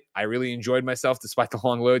got it. I really enjoyed myself despite the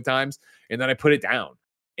long load times. And then I put it down.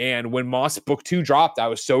 And when Moss Book 2 dropped, I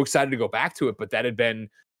was so excited to go back to it. But that had been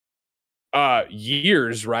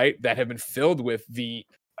years, right? That have been filled with the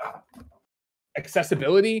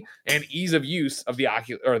accessibility and ease of use of the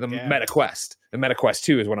Meta Quest. The Meta Quest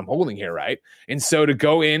 2 is what I'm holding here, right? And so to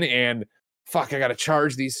go in and I gotta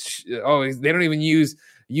charge these. They don't even use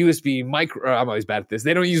USB micro. I'm always bad at this.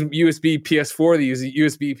 They don't use USB PS4. They use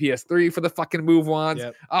USB PS3 for the fucking Move wands.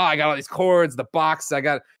 Yep. Oh, I got all these cords, the box.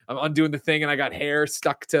 I'm undoing the thing, and I got hair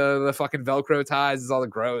stuck to the fucking Velcro ties. It's all the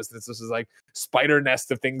gross. This is like spider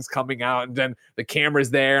nest of things coming out, and then the camera's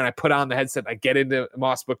there, and I put on the headset. I get into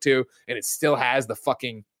Moss Book 2, and it still has the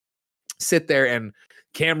fucking sit there and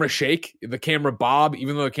camera shake, the camera bob,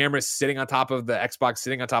 even though the camera is sitting on top of the Xbox,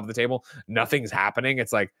 sitting on top of the table, nothing's happening.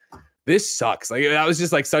 It's like, this sucks. Like, that was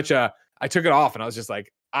just like I took it off and I was just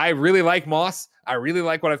like, I really like Moss. I really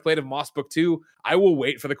like what I've played of Moss Book 2. I will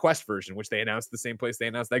wait for the Quest version, which they announced the same place they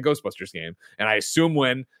announced that Ghostbusters game. And I assume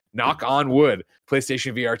when, knock on wood,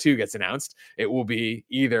 PlayStation VR 2 gets announced, it will be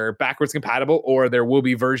either backwards compatible or there will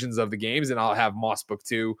be versions of the games and I'll have Moss Book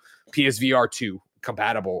 2, PSVR 2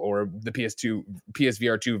 compatible, or the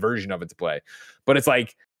PSVR 2 version of it to play. But it's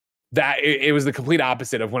like, that it was the complete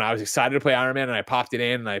opposite of when I was excited to play Iron Man and I popped it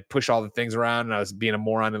in and I pushed all the things around and I was being a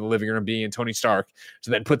moron in the living room being Tony Stark. So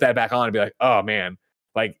then put that back on and be like, oh man,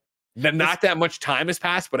 like not that much time has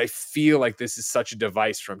passed, but I feel like this is such a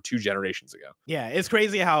device from 2 generations ago. Yeah, it's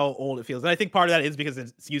crazy how old it feels. And I think part of that is because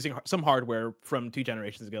it's using some hardware from 2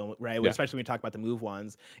 generations ago, right? Yeah. Especially when we talk about the Move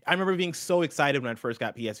ones. I remember being so excited when I first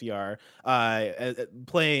got PSVR,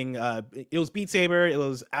 playing, it was Beat Saber, it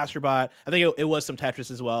was Astrobot, I think it was some Tetris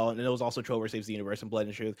as well, and it was also Trover Saves the Universe and Blood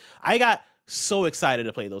and Truth. I got so excited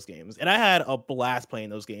to play those games, and I had a blast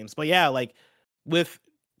playing those games. But yeah, like with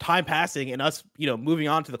time passing and us, moving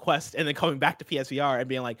on to the Quest and then coming back to PSVR and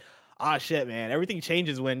being like, shit, man, everything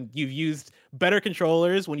changes when you've used better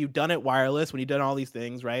controllers, when you've done it wireless, when you've done all these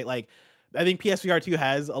things, right? Like, I think PSVR 2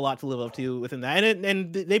 has a lot to live up to within that.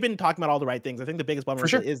 And they've been talking about all the right things. I think the biggest bummer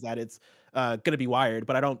is that it's going to be wired,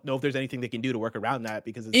 but I don't know if there's anything they can do to work around that,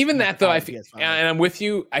 because it's even that though, I feel, and I'm with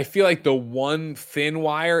you, I feel like the one thin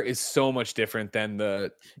wire is so much different than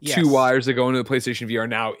the 2 wires that go into the PlayStation VR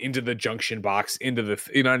now into the junction box, into the,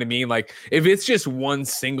 you know what I mean? Like, if it's just one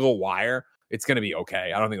single wire, it's going to be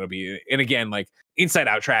okay. I don't think it'll be, and again, like, inside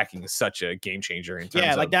out tracking is such a game changer in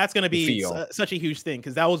terms like of that's going to be such a huge thing,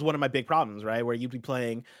 because that was one of my big problems, right? Where you'd be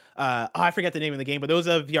playing, I forget the name of the game, but there was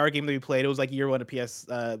a VR game that we played. It was like year 1 of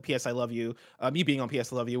PS I Love You, me being on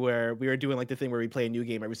PS I Love You, where we were doing like the thing where we play a new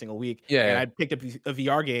game every single week. And I picked up a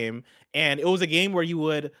VR game, and it was a game where you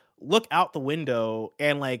would look out the window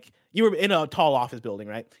and like, you were in a tall office building,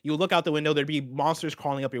 right? You would look out the window, there'd be monsters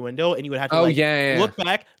crawling up your window, and you would have to look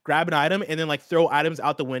back, grab an item, and then like throw items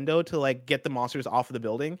out the window to like get the monsters off of the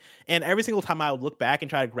building. And every single time I would look back and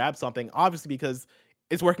try to grab something, obviously because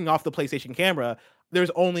it's working off the PlayStation camera, it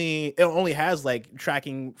only has like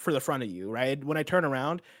tracking for the front of you, right? When I turn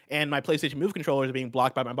around and my PlayStation Move controllers are being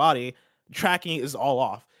blocked by my body, tracking is all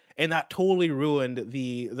off. And that totally ruined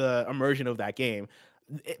the immersion of that game.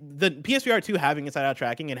 The PSVR 2 having inside out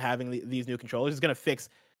tracking and having these new controllers is going to fix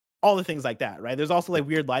all the things like that, right? There's also like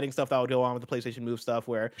weird lighting stuff that would go on with the PlayStation Move stuff,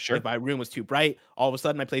 where if my room was too bright, all of a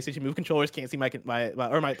sudden my PlayStation Move controllers can't see my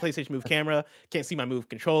PlayStation Move camera can't see my Move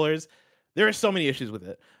controllers. There are so many issues with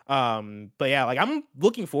it. But yeah, like, I'm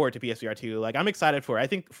looking forward to PSVR 2. Like, I'm excited for it. I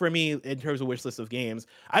think for me, in terms of wish list of games,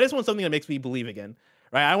 I just want something that makes me believe again,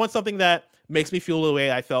 right? I want something that makes me feel the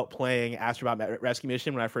way I felt playing Astrobot Rescue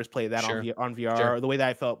Mission when I first played that on VR, or the way that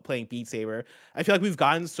I felt playing Beat Saber. I feel like we've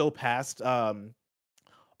gotten so past all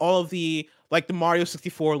of the like the Mario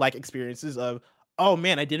 64 like experiences of, oh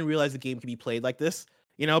man, I didn't realize the game could be played like this.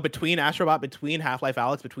 Between Astrobot, between Half-Life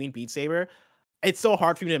Alyx, between Beat Saber, it's so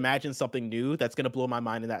hard for me to imagine something new that's going to blow my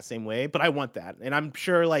mind in that same way. But I want that, and I'm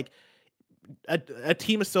sure like a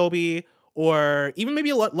Team Asobi, or even maybe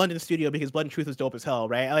a London studio, because Blood and Truth is dope as hell,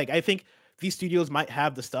 right? Like, I think these studios might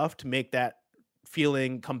have the stuff to make that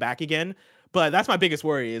feeling come back again. But that's my biggest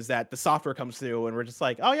worry, is that the software comes through and we're just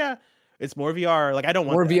like, oh yeah, it's more VR. Like, I don't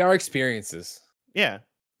want more that. VR experiences. Yeah.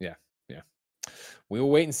 We will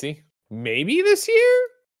wait and see. Maybe this year.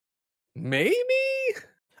 Maybe.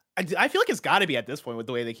 I feel like it's got to be at this point with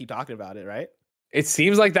the way they keep talking about it, right? It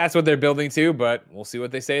seems like that's what they're building to, but we'll see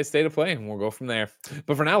what they say at State of Play, and we'll go from there.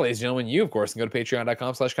 But for now, ladies and gentlemen, you, of course, can go to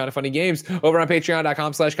patreon.com/kindoffunnygames. Over on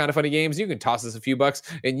patreon.com/kindoffunnygames, you can toss us a few bucks,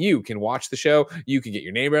 and you can watch the show. You can get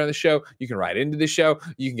your name right on the show. You can write into the show.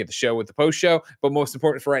 You can get the show with the post show. But most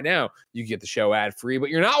important for right now, you can get the show ad-free, but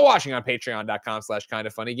you're not watching on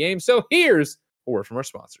patreon.com/kindoffunnygames. So here's a word from our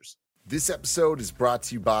sponsors. This episode is brought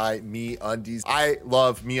to you by MeUndies. I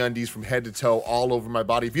love MeUndies from head to toe, all over my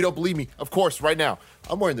body. If you don't believe me, of course, right now,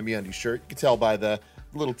 I'm wearing the MeUndies shirt. You can tell by the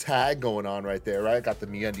little tag going on right there, right? I got the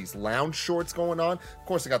MeUndies lounge shorts going on. Of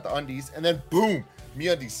course, I got the undies, and then boom,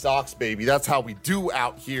 MeUndies socks, baby. That's how we do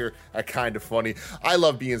out here at Kinda Funny. I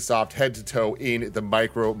love being soft head to toe in the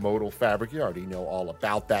micro-modal fabric. You already know all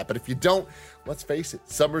about that, but if you don't, let's face it,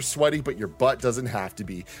 summer's sweaty, but your butt doesn't have to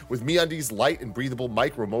be. With MeUndies light and breathable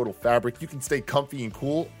micro-modal fabric, you can stay comfy and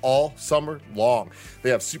cool all summer long. They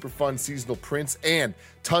have super fun seasonal prints and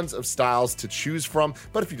tons of styles to choose from,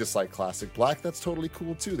 but if you just like classic black, that's totally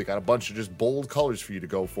cool too. They got a bunch of just bold colors for you to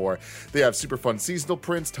go for. They have super fun seasonal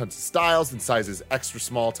prints, tons of styles, and sizes extra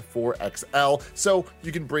small to 4XL, so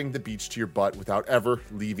you can bring the beach to your butt without ever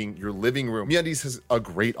leaving your living room. MeUndies has a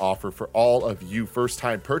great offer for all of you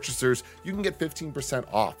first-time purchasers. You can get 15%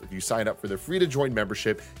 off if you sign up for their free-to-join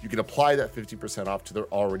membership. You can apply that 15% off to their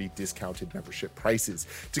already discounted membership prices.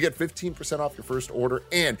 To get 15% off your first order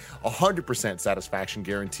and 100% satisfaction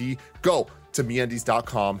guarantee, go to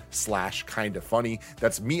MeUndies.com/kindafunny.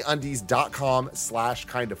 That's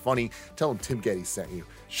MeUndies.com/kindafunny. Tell them Tim Getty sent you.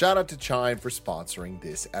 Shout out to Chime for sponsoring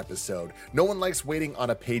this episode. No one likes waiting on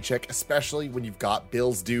a paycheck, especially when you've got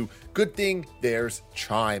bills due. Good thing there's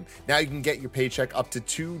Chime. Now you can get your paycheck up to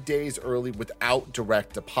 2 days early without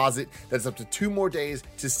direct deposit. That's up to 2 more days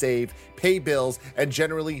to save, pay bills, and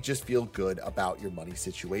generally just feel good about your money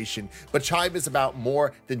situation. But Chime is about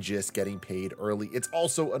more than just getting paid early. It's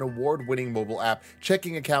also an award-winning mobile app,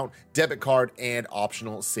 checking account, debit card, and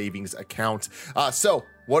optional savings account. So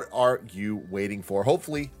what are you waiting for?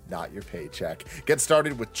 Hopefully not your paycheck. Get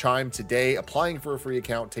started with Chime today. Applying for a free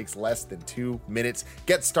account takes less than 2 minutes.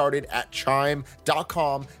 Get started at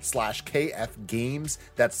chime.com/KFgames.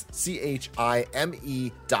 That's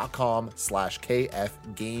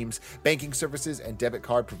CHIME.com/KFgames. Banking services and debit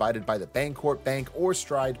card provided by the Bancorp Bank or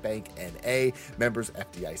Stride Bank NA. Members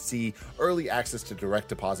FDIC. Early access to direct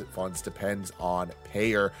deposit funds depends on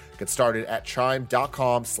payer. Get started at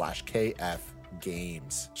chime.com/KFgames.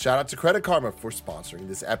 Shout out to Credit Karma for sponsoring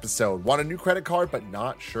this episode. Want a new credit card but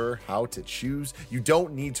not sure how to choose? You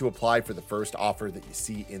don't need to apply for the first offer that you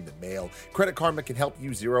see in the mail. Credit Karma can help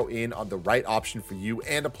you zero in on the right option for you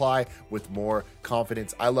and apply with more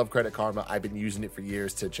confidence. I love Credit Karma. I've been using it for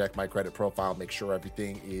years to check my credit profile, make sure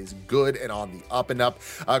everything is good and on the up and up.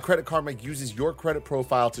 Credit Karma uses your credit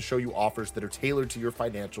profile to show you offers that are tailored to your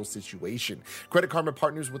financial situation. Credit Karma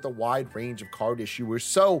partners with a wide range of card issuers,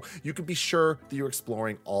 so you can be sure that you're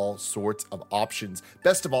exploring all sorts of options.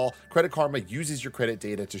 Best of all, Credit Karma uses your credit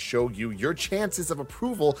data to show you your chances of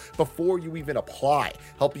approval before you even apply,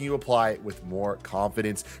 helping you apply with more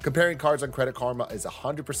confidence. Comparing cards on Credit Karma is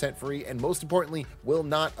 100% free and, most importantly, will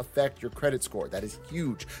not affect your credit score. That is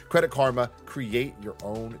huge. Credit Karma, create your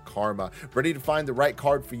own karma. Ready to find the right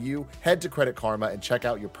card for you? Head to Credit Karma and check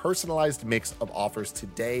out your personalized mix of offers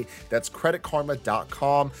today. That's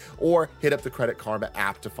creditkarma.com, or hit up the Credit Karma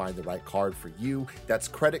app to find the right card for you. That's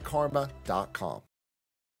creditkarma.com.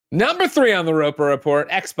 Number 3 on the Roper Report,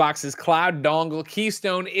 Xbox's cloud dongle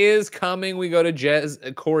Keystone is coming. We go to Jez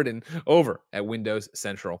Corden over at Windows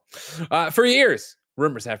Central. For years,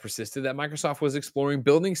 rumors have persisted that Microsoft was exploring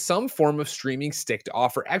building some form of streaming stick to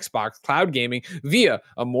offer Xbox cloud gaming via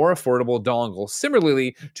a more affordable dongle,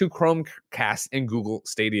 similarly to Chromecast and Google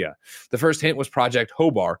Stadia. The first hint was Project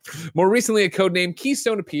Hobar. More recently, a codename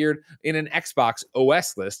Keystone appeared in an Xbox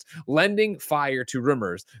OS list, lending fire to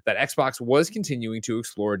rumors that Xbox was continuing to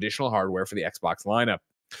explore additional hardware for the Xbox lineup.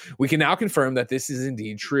 We can now confirm that this is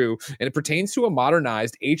indeed true, and it pertains to a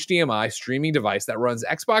modernized HDMI streaming device that runs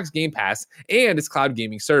Xbox Game Pass and its cloud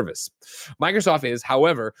gaming service. Microsoft is,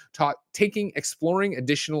 however, exploring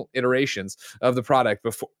additional iterations of the product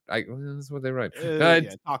before. That's what they write.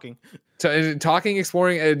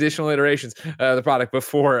 Exploring additional iterations of the product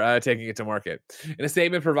before taking it to market. In a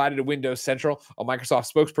statement provided to Windows Central, a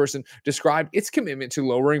Microsoft spokesperson described its commitment to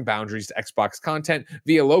lowering boundaries to Xbox content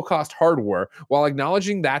via low-cost hardware, while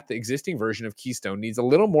acknowledging that the existing version of Keystone needs a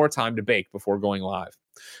little more time to bake before going live.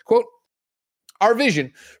 Quote, Our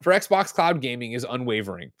vision for Xbox Cloud Gaming is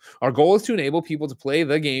unwavering. Our goal is to enable people to play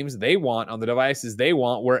the games they want on the devices they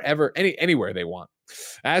want, wherever, anywhere they want.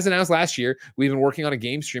 As announced last year, we've been working on a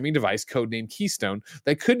game streaming device codenamed Keystone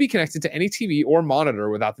that could be connected to any TV or monitor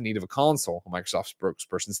without the need of a console, a Microsoft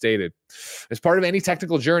spokesperson stated. As part of any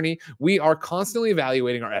technical journey, we are constantly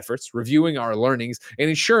evaluating our efforts, reviewing our learnings, and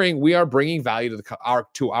ensuring we are bringing value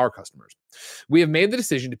to our customers. We have made the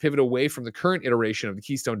decision to pivot away from the current iteration of the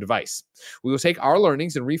Keystone device. We will take our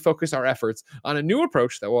learnings and refocus our efforts on a new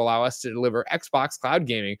approach that will allow us to deliver Xbox Cloud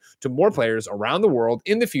Gaming to more players around the world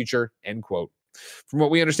in the future, end quote. From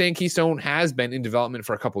what we understand, Keystone has been in development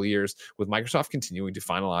for a couple of years, with Microsoft continuing to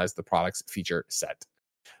finalize the product's feature set.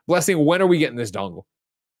 Blessing, when are we getting this dongle?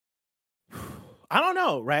 I don't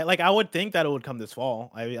know, right? Like, I would think that it would come this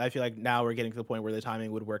fall. I feel like now we're getting to the point where the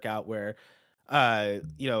timing would work out where,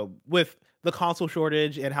 with the console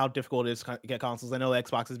shortage and how difficult it is to get consoles, I know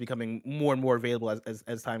Xbox is becoming more and more available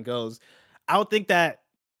as time goes. I would think that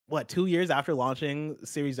 2 years after launching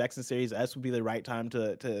Series X and Series S would be the right time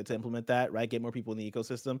to implement that, right? Get more people in the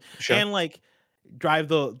ecosystem, sure. And like drive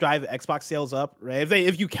Xbox sales up, right?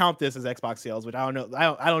 If you count this as Xbox sales, which I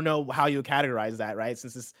don't know how you categorize that, right?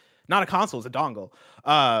 Since it's not a console, it's a dongle.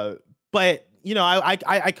 But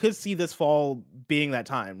I could see this fall being that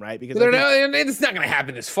time, right? Because it's not going to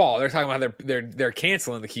happen this fall. They're talking about they're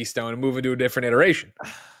canceling the Keystone and moving to a different iteration.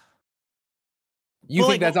 You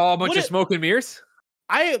think that's all a bunch of smoke and mirrors?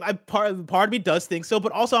 Part of me does think so,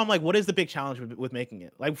 but also I'm like, what is the big challenge with making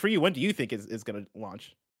it? Like, for you, when do you think is going to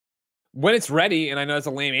launch? When it's ready, and I know it's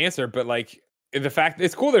a lame answer, but like the fact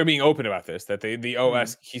it's cool they're being open about this, that the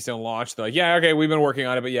OS Keystone launched. They're like, yeah, okay, we've been working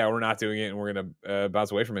on it, but yeah, we're not doing it, and we're gonna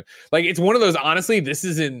bounce away from it. Like, it's one of those. Honestly, this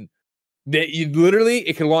is it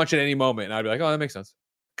can launch at any moment, and I'd be like, oh, that makes sense,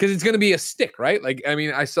 because it's gonna be a stick, right? Like, I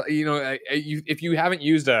mean, I saw, if you haven't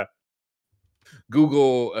used a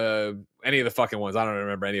Google any of the fucking ones, I don't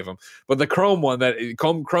remember any of them, but the Chrome one, that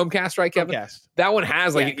Chromecast, right, Kevin? Chromecast. That one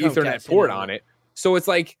has like an Ethernet port on it, so it's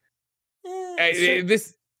like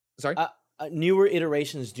this. Sorry. Newer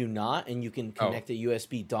iterations do not, and you can connect a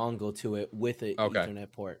USB dongle to it with an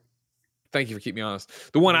Ethernet port. Thank you for keeping me honest.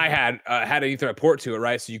 The one I had an Ethernet port to it,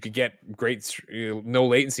 right? So you could get great, no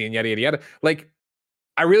latency and yada, yada, yada. Like,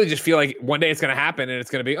 I really just feel like one day it's going to happen and it's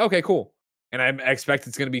going to be, okay, cool. And I expect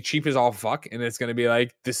it's going to be cheap as all fuck. And it's going to be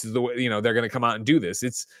like, this is the way, they're going to come out and do this.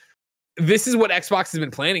 This is what Xbox has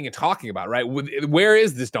been planning and talking about, right? Where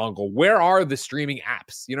is this dongle? Where are the streaming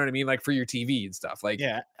apps? You know what I mean? Like for your TV and stuff. Like,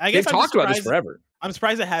 yeah, I guess they've talked about this forever. I'm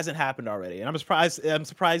surprised it hasn't happened already, and I'm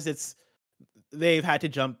surprised they've had to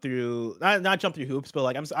jump through not jump through hoops, but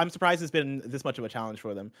like I'm surprised it's been this much of a challenge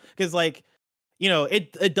for them, because like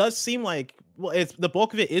it does seem like it's the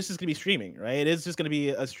bulk of it is just gonna be streaming, right? It is just gonna be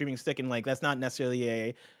a streaming stick, and like that's not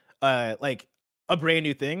necessarily a brand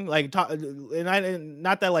new thing, like not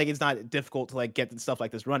that like it's not difficult to like get stuff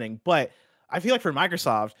like this running, but I feel like for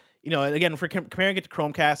Microsoft, again, if we're comparing it to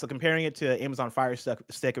Chromecast, or comparing it to Amazon Fire Stick,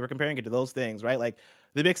 if we're comparing it to those things, right? Like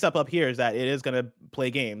the big step up here is that it is going to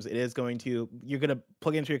play games. You're going to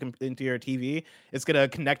plug into your TV. It's going to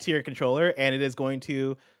connect to your controller, and it is going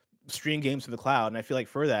to stream games to the cloud. And I feel like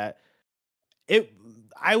for that,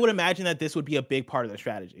 I would imagine that this would be a big part of the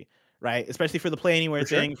strategy, right? Especially for the Play Anywhere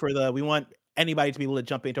thing, sure. We want anybody to be able to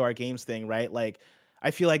jump into our games thing, right? Like,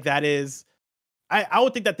 I feel like that is, I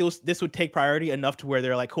would think that this would take priority enough to where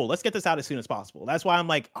they're like, cool, let's get this out as soon as possible. That's why I'm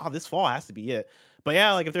like, oh, this fall has to be it. But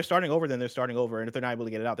yeah, like if they're starting over, then they're starting over, and if they're not able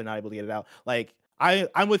to get it out, they're not able to get it out. Like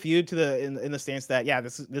I'm with you in the stance that yeah,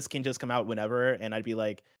 this can just come out whenever, and I'd be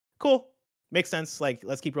like, cool, makes sense. Like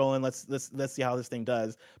let's keep rolling. Let's see how this thing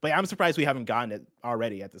does. But yeah, I'm surprised we haven't gotten it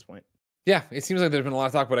already at this point. Yeah, it seems like there's been a lot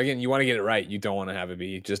of talk, but again, you want to get it right. You don't want to have it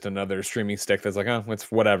be just another streaming stick that's like, oh,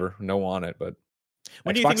 it's whatever, no want it. But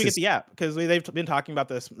when do you think we get the app? Because they've been talking about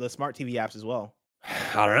the smart TV apps as well.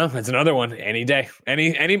 I don't know. It's another one. Any day.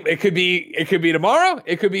 It could be tomorrow.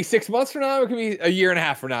 It could be 6 months from now. It could be a year and a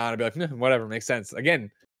half from now. And I'd be like, whatever, makes sense.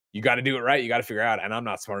 Again, you got to do it right. You got to figure out. And I'm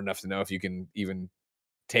not smart enough to know if you can even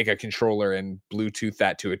take a controller and Bluetooth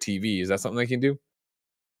that to a TV. Is that something they can do?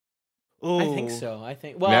 Ooh. I think so.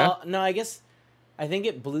 No, I guess I think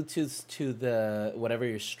it Bluetooths to the whatever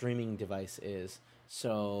your streaming device is.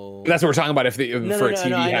 So that's what we're talking about. For a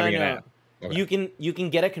TV having an app. Okay. You can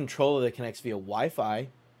get a controller that connects via Wi-Fi,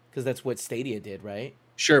 because that's what Stadia did, right?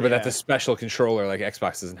 Sure, but that's a special controller. Like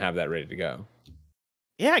Xbox doesn't have that ready to go.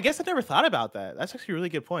 Yeah, I guess I never thought about that. That's actually a really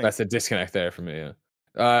good point. That's a disconnect there for me.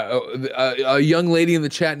 Yeah. A young lady in the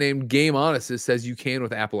chat named Game Honest says you can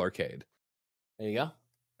with Apple Arcade. There you go.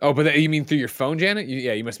 Oh, but you mean through your phone, Janet?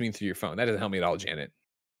 You must mean through your phone. That doesn't help me at all, Janet.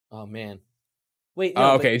 Oh man. Wait.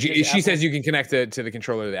 No, okay. She says you can connect it to the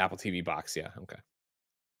controller to the Apple TV box. Yeah. Okay.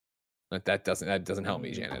 That doesn't help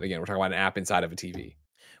me, Janet. Again, we're talking about an app inside of a TV.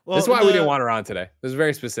 Well, that's why we didn't want her on today. This is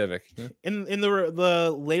very specific. In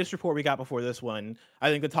the latest report we got before this one, I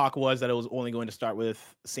think the talk was that it was only going to start with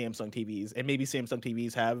Samsung TVs, and maybe Samsung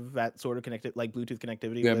TVs have that sort of connected, like Bluetooth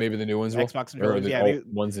connectivity. Yeah, maybe the new ones will. Xbox or the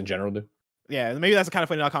ones in general do. Yeah, maybe that's a kind of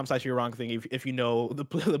funny.com / you're wrong thing if you know the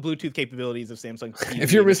Bluetooth capabilities of Samsung TVs.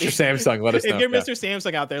 If you're Mr. Samsung, let us know. If you're Mr.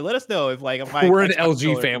 Samsung out there, let us know if we're an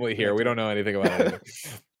LG family here. We don't know anything about it.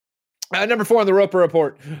 Number 4 on the Roper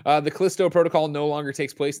Report, the Callisto Protocol no longer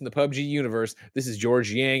takes place in the PUBG universe. This is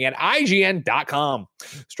George Yang at IGN.com.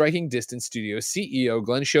 Striking Distance Studios CEO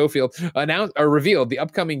Glenn Schofield revealed the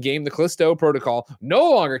upcoming game, the Callisto Protocol,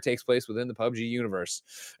 no longer takes place within the PUBG universe.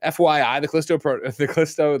 FYI,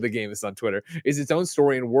 the game is on Twitter, is its own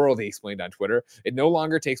story and world, he explained on Twitter. It no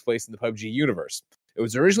longer takes place in the PUBG universe. It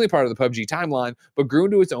was originally part of the PUBG timeline, but grew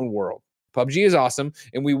into its own world. PUBG is awesome,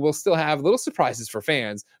 and we will still have little surprises for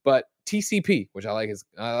fans, but TCP, which I like, is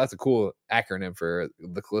that's a cool acronym for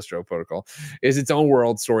the Callisto Protocol, is its own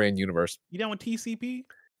world, story, and universe. You down with TCP?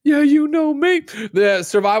 Yeah, you know me. The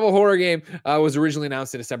survival horror game was originally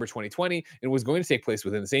announced in December 2020 and was going to take place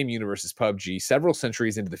within the same universe as PUBG several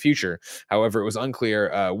centuries into the future. However, it was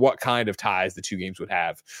unclear what kind of ties the two games would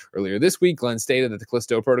have. Earlier this week, Glenn stated that the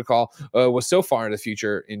Callisto Protocol was so far into the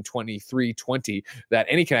future in 2320 that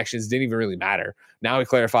any connections didn't even really matter. Now he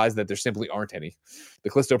clarifies that there simply aren't any. The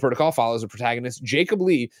Callisto Protocol follows the protagonist, Jacob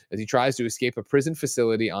Lee, as he tries to escape a prison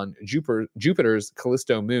facility on Jupiter's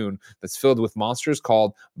Callisto moon that's filled with monsters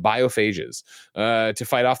called biophages. To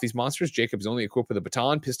fight off these monsters, Jacob is only equipped with a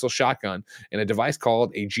baton, pistol, shotgun, and a device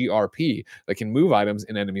called a GRP that can move items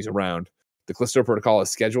and enemies around. The Callisto Protocol is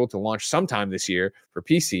scheduled to launch sometime this year for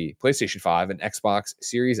PC, PlayStation 5, and Xbox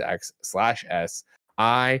Series X/S.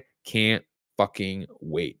 I can't fucking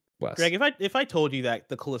wait. Wes. Greg, if I told you that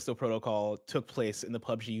the Callisto Protocol took place in the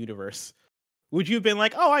PUBG universe, would you have been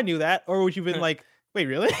like, "Oh, I knew that," or would you have been like, "Wait,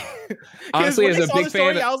 really?" Honestly, as a big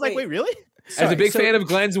fan, I was like, "Wait, really?" As a big fan of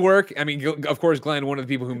Glenn's work, I mean, of course, Glenn, one of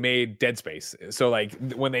the people who made Dead Space. So, like,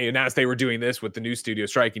 when they announced they were doing this with the new studio,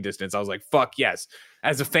 Striking Distance, I was like, "Fuck yes!"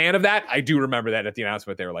 As a fan of that, I do remember that at the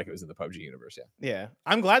announcement they were like, it was in the PUBG universe. Yeah.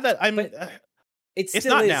 I'm glad that it's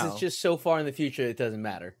not now. It's just so far in the future, it doesn't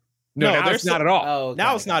matter. No, now it's not at all. Oh, okay.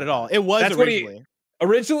 Now it's not at all. It was originally.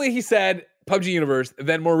 Originally, he said PUBG Universe.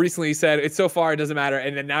 Then more recently, he said it's so far it doesn't matter.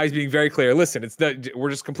 And then now he's being very clear. Listen, we're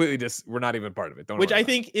just completely we're not even part of it. Which I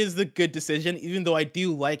think is the good decision. Even though I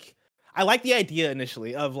like the idea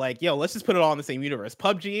initially of like, yo, let's just put it all in the same universe.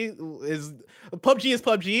 PUBG is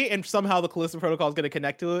PUBG, and somehow the Callisto Protocol is going to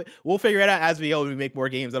connect to it. We'll figure it out as we go. We make more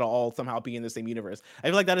games that'll all somehow be in the same universe. I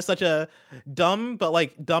feel like that is such a dumb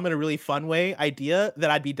in a really fun way idea that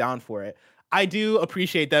I'd be down for it. I do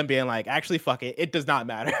appreciate them being like, actually, fuck it. It does not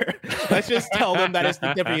matter. Let's just tell them that it's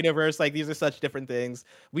a different universe. Like, these are such different things.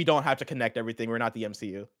 We don't have to connect everything. We're not the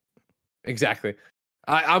MCU. Exactly.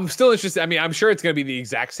 I'm still interested. I mean, I'm sure it's going to be the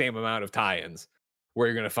exact same amount of tie-ins where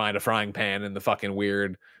you're going to find a frying pan and the fucking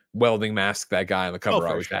weird welding mask that guy on the cover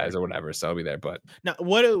always has or whatever. So I'll be there. But now,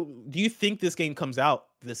 what do you think this game comes out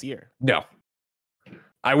this year? No.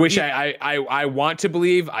 I wish I want to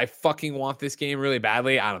believe. I fucking want this game really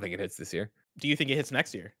badly. I don't think it hits this year. Do you think it hits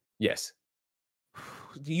next year? Yes.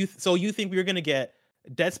 So you think we're going to get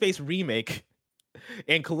Dead Space Remake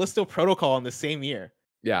and Callisto Protocol in the same year?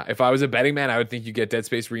 Yeah, if I was a betting man, I would think you get Dead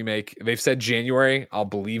Space Remake. They've said January. I'll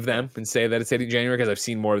believe them and say that it's hitting January because I've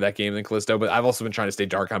seen more of that game than Callisto. But I've also been trying to stay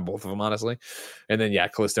dark on both of them, honestly. And then, yeah,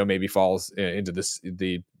 Callisto maybe falls into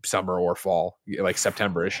the summer or fall, like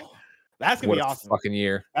September-ish. That's going to be awesome. Fucking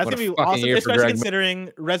year. That's going to be awesome, especially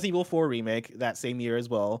considering Resident Evil 4 Remake that same year as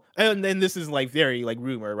well. And then this is like very like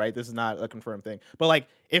rumor, right? This is not a confirmed thing. But like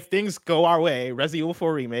if things go our way, Resident Evil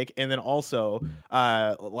 4 Remake and then also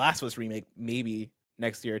Last of Us Remake maybe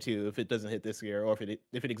next year too, if it doesn't hit this year or if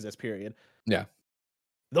it exists, period. Yeah.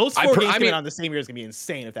 Those four games coming out in the same year is gonna be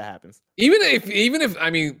insane if that happens. Even if I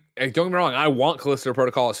mean, don't get me wrong, I want Callisto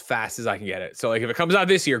Protocol as fast as I can get it. So like if it comes out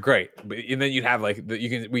this year, great. But and then you'd have like we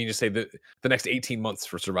can just say the next 18 months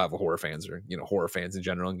for survival horror fans or horror fans in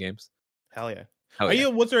general in games. Hell yeah.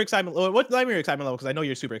 What's your excitement? What's your excitement level? Because I know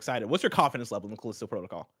you're super excited. What's your confidence level in Callisto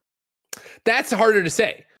Protocol? That's harder to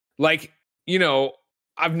say. Like,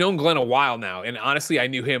 I've known Glenn a while now, and honestly, I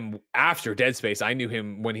knew him after Dead Space. I knew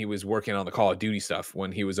him when he was working on the Call of Duty stuff,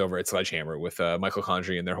 when he was over at Sledgehammer with Michael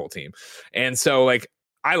Condrey and their whole team. And so, like,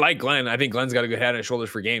 I like Glenn. I think Glenn's got a good head on his shoulders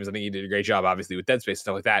for games. I think he did a great job, obviously, with Dead Space and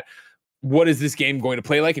stuff like that. What is this game going to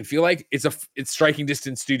play like and feel like? It's Striking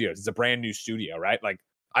Distance Studios. It's a brand new studio, right? Like,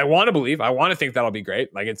 I want to believe. I want to think that'll be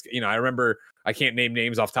great. Like it's, I remember, I can't name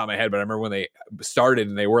names off the top of my head, but I remember when they started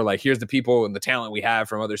and they were like, here's the people and the talent we have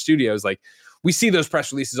from other studios. Like we see those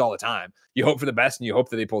press releases all the time. You hope for the best and you hope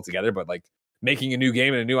that they pull together, but like making a new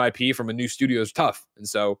game and a new IP from a new studio is tough. And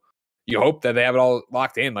so you hope that they have it all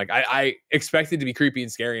locked in. Like I expect it to be creepy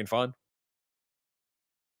and scary and fun.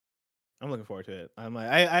 I'm looking forward to it. I'm like,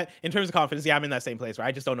 I in terms of confidence, I'm in that same place where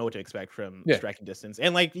I just don't know what to expect from Striking Distance.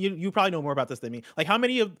 And like, you probably know more about this than me. Like,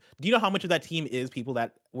 do you know how much of that team is people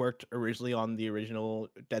that worked originally on the original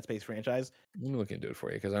Dead Space franchise? Let me look into it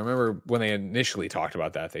for you because I remember when they initially talked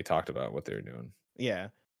about that, they talked about what they were doing. Yeah,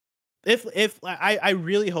 if I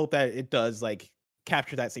really hope that it does like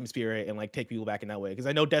capture that same spirit and like take people back in that way, because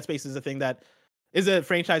I know Dead Space is a thing that is a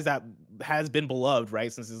franchise that has been beloved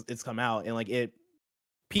right since it's come out, and like it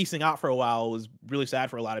piecing out for a while was really sad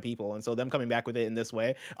for a lot of people, and so them coming back with it in this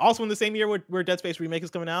way, also in the same year where Dead Space Remake is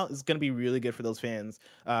coming out, is going to be really good for those fans.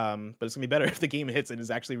 But it's gonna be better if the game hits and is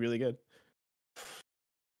actually really good.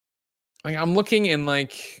 Like I'm looking and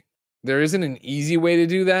like there isn't an easy way to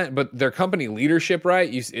do that, but their company leadership, right?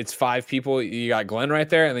 It's 5 people. You got Glenn right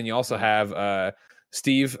there, and then you also have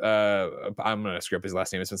Steve. I'm gonna screw up his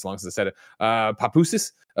last name. It's been so long since I said it.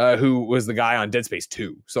 Papoutsis, who was the guy on Dead Space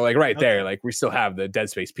 2. So like there, like we still have the Dead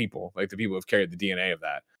Space people, like the people who've carried the DNA of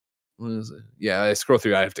that. What is it? Yeah, I scroll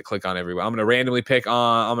through. I have to click on everyone. I'm gonna randomly pick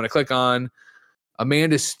on. I'm gonna click on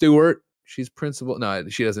Amanda Stewart. She's principal. No,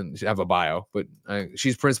 she doesn't have a bio, but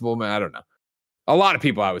she's principal. I don't know. A lot of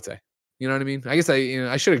people, I would say. You know what I mean? I guess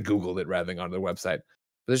I should have Googled it rather than on their website.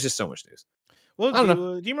 But there's just so much news. Well,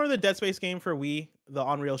 do you remember the Dead Space game for Wii, the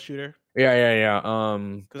Unreal shooter?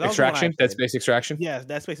 Yeah. Extraction, Dead Space Extraction. Yeah,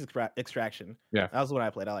 Dead Space Extraction. Yeah, that was the one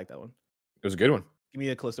I played. I like that one. It was a good one. Give me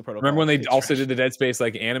a Callisto Protocol. Remember when they also did the Dead Space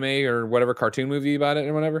like anime or whatever cartoon movie about it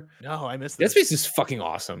or whatever? No, I missed Dead Space is fucking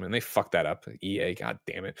awesome, and they fucked that up. EA, god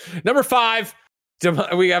damn it. Number 5.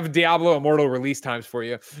 We have Diablo Immortal release times for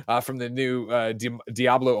you from the new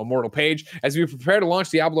Diablo Immortal page as we prepare to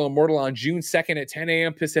launch Diablo Immortal on June 2nd at 10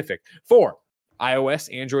 a.m. Pacific for iOS,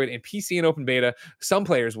 Android, and PC in open beta. Some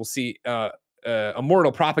players will see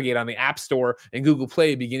Immortal propagate on the App Store and Google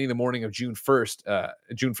Play beginning the morning of June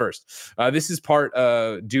 1st. This is part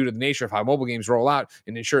due to the nature of how mobile games roll out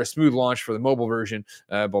and ensure a smooth launch for the mobile version.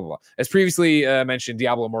 Blah, blah, blah. As previously mentioned,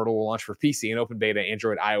 Diablo Immortal will launch for PC and open beta,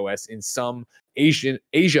 Android, iOS in some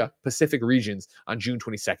Asia Pacific regions on June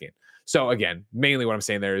 22nd. So again, mainly what I'm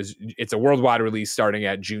saying there is it's a worldwide release starting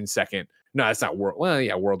at June 2nd. No, it's not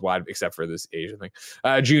worldwide, except for this Asia thing.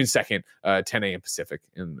 June 2nd, 10 a.m. Pacific,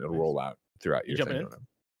 and it'll roll out throughout your thing.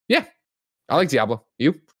 Yeah, I like Diablo.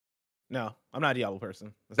 You? No, I'm not a Diablo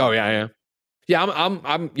person. Yeah. I'm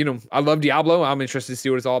I love Diablo. I'm interested to see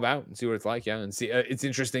what it's all about and see what it's like. Yeah, and see it's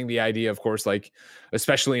interesting the idea, of course, like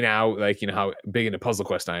especially now, like how big into Puzzle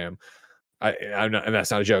Quest I am. I'm not, and that's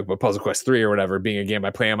not a joke, but Puzzle Quest 3 or whatever, being a game I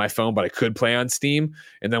play on my phone, but I could play on Steam.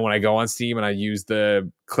 And then when I go on Steam and I use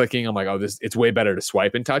the clicking, I'm like, it's way better to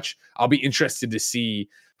swipe and touch. I'll be interested to see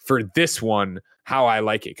for this one how I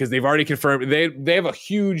like it, because they've already confirmed they have a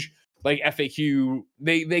huge like FAQ.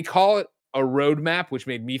 They call it a roadmap, which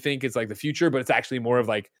made me think it's like the future, but it's actually more of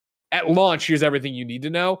like at launch, here's everything you need to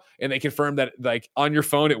know. And they confirmed that like on your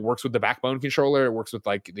phone, it works with the Backbone controller, it works with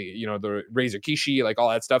like the the Razer Kishi, like all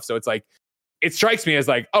that stuff. So it's like, it strikes me as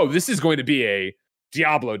like, oh, this is going to be a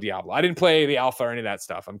Diablo. I didn't play the alpha or any of that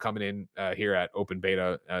stuff. I'm coming in here at open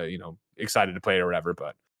beta, excited to play it or whatever,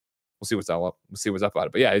 but we'll see what's all up. We'll see what's up about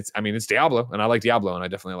it. But yeah, it's Diablo, and I like Diablo, and I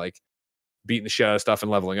definitely like beating the shit out of stuff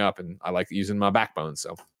and leveling up, and I like using my Backbone.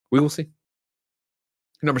 So we will see.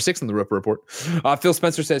 Number 6 on the Roper Report. Phil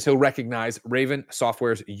Spencer says he'll recognize Raven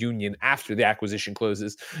Software's union after the acquisition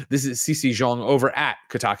closes. This is CC Zhang over at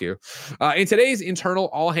Kotaku. In today's internal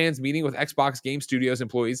all-hands meeting with Xbox Game Studios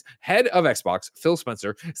employees, head of Xbox, Phil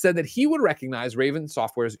Spencer, said that he would recognize Raven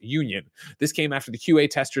Software's union. This came after the QA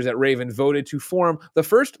testers at Raven voted to form the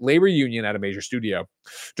first labor union at a major studio.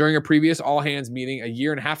 During a previous all-hands meeting a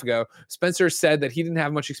year and a half ago, Spencer said that he didn't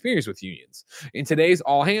have much experience with unions. In today's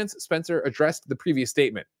all-hands, Spencer addressed the previous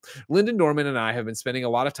statement. Lyndon Norman and I have been spending a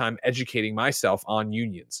lot of time educating myself on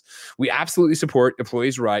unions. We absolutely support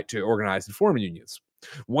employees' right to organize and form unions.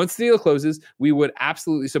 Once the deal closes, we would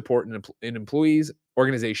absolutely support an employees'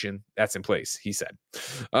 organization that's in place, he said.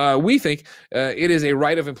 We think it is a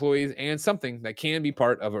right of employees and something that can be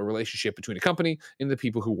part of a relationship between a company and the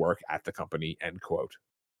people who work at the company, end quote.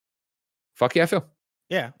 Fuck yeah, Phil.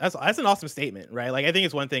 Yeah, that's an awesome statement, right? Like, I think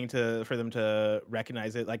it's one thing for them to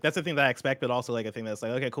recognize it. Like, that's the thing that I expect, but also like a thing that's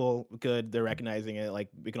like, okay, cool, good, they're recognizing it. Like,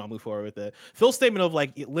 we can all move forward with it. Phil's statement of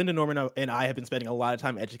like Lyndon Norman and I have been spending a lot of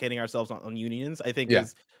time educating ourselves on unions, I think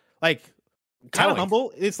is like kind of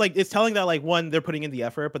humble. It's like, it's telling that like, one, they're putting in the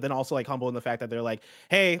effort, but then also like humble in the fact that they're like,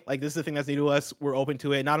 hey, like this is the thing that's new to us. We're open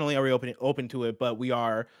to it. Not only are we open to it, but we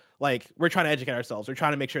are like, we're trying to educate ourselves. We're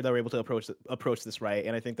trying to make sure that we're able to approach this right.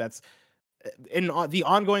 And I think that's in the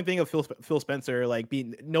ongoing thing of Phil Spencer, like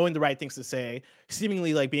knowing the right things to say,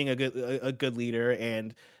 seemingly like being a good leader.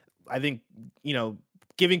 And I think, you know,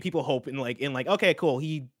 giving people hope in like, okay, cool.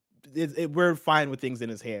 We're fine with things in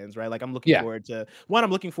his hands, right? Like I'm looking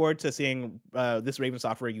forward to seeing this Raven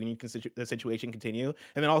Software union situation continue,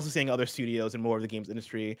 and then also seeing other studios and more of the games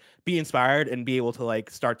industry be inspired and be able to like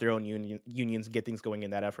start their own unions and get things going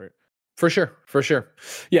in that effort. For sure.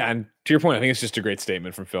 Yeah, and to your point, I think it's just a great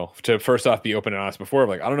statement from Phil to first off be open and honest before,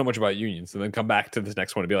 like I don't know much about unions, and then come back to this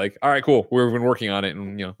next one and be like, all right, cool, we've been working on it,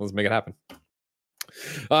 and you know, let's make it happen.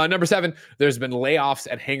 Number 7, there's been layoffs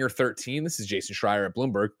at Hangar 13. This is Jason Schreier at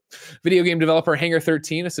Bloomberg. Video game developer Hangar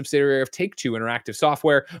 13, a subsidiary of Take-Two Interactive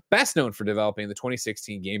Software, best known for developing the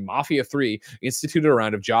 2016 game Mafia 3, instituted a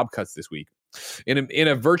round of job cuts this week. In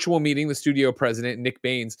a virtual meeting, the studio president, Nick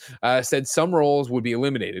Baines, said some roles would be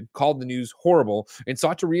eliminated, called the news horrible, and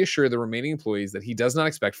sought to reassure the remaining employees that he does not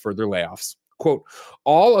expect further layoffs. Quote,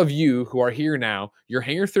 all of you who are here now, you're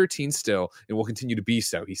Hangar 13 still and will continue to be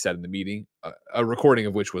so, he said in the meeting, a recording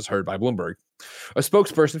of which was heard by Bloomberg. A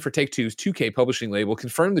spokesperson for Take-Two's 2K publishing label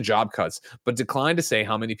confirmed the job cuts, but declined to say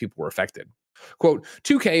how many people were affected. Quote,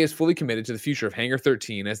 2K is fully committed to the future of Hangar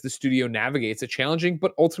 13 as the studio navigates a challenging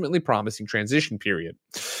but ultimately promising transition period.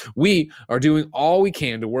 We are doing all we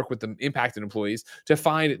can to work with the impacted employees to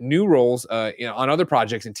find new roles on other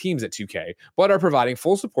projects and teams at 2K, but are providing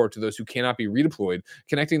full support to those who cannot be redeployed,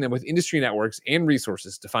 connecting them with industry networks and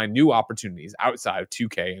resources to find new opportunities outside of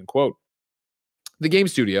 2K, end quote. The game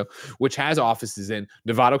studio, which has offices in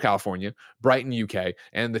Novato, California, Brighton, UK,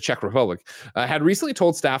 and the Czech Republic, had recently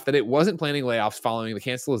told staff that it wasn't planning layoffs following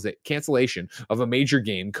the cancellation of a major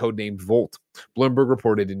game codenamed Volt, Bloomberg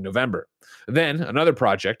reported in November. Then another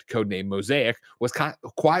project, codenamed Mosaic, was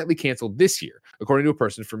quietly canceled this year, according to a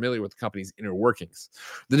person familiar with the company's inner workings.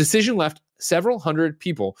 The decision left several hundred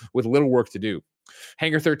people with little work to do.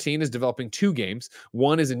 Hangar 13 is developing 2 games.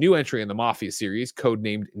 One is a new entry in the Mafia series,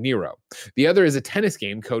 codenamed Nero. The other is a tennis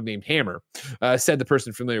game, codenamed Hammer, said the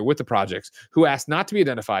person familiar with the projects, who asked not to be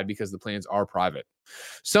identified because the plans are private.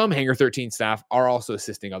 Some Hangar 13 staff are also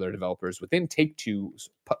assisting other developers within Take-Two's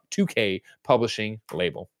 2K publishing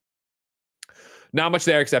label. Not much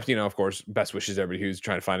there, except, you know, of course, best wishes to everybody who's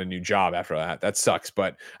trying to find a new job after that. That sucks.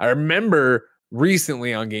 But I remember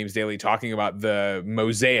recently on Games Daily talking about the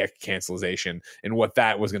Mosaic cancellation and what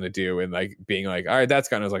that was going to do, and like being like, all right, that's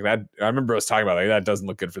kind of like that. I remember us talking about like that doesn't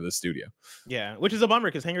look good for the studio. Yeah, which is a bummer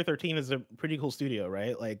because Hangar 13 is a pretty cool studio,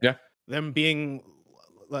 right? Like, yeah, them being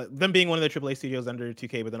one of the AAA studios under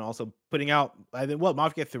 2K, but then also putting out, I think,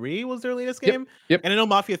 Mafia 3 was their latest game. Yep. And I know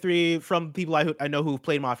Mafia 3 from people I know who've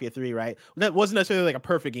played Mafia 3, right? That wasn't necessarily like a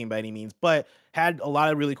perfect game by any means, but had a lot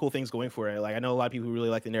of really cool things going for it. Like I know a lot of people who really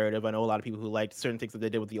like the narrative. I know a lot of people who liked certain things that they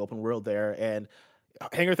did with the open world there. And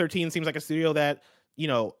Hangar 13 seems like a studio that, you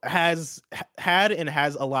know, has had and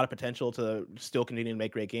has a lot of potential to still continue to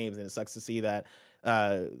make great games. And it sucks to see that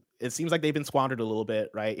it seems like they've been squandered a little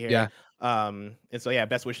bit right here. Yeah. And so yeah,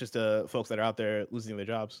 best wishes to folks that are out there losing their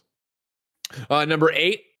jobs. Number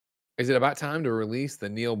 8, is it about time to release the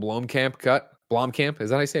Neil Blomkamp cut? Blomkamp, is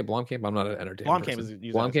that how you say it? Blomkamp? I'm not an entertainment person.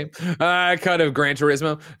 Blomkamp. Cut of Gran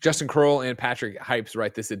Turismo. Justin Kroll and Patrick Hypes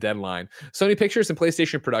write this at Deadline. Sony Pictures and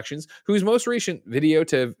PlayStation Productions, whose most recent video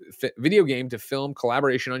game to film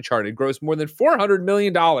collaboration Uncharted grossed more than $400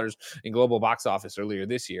 million in global box office earlier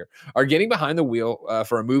this year, are getting behind the wheel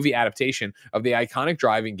for a movie adaptation of the iconic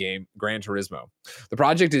driving game Gran Turismo. The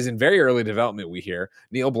project is in very early development, we hear.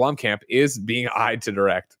 Neil Blomkamp is being eyed to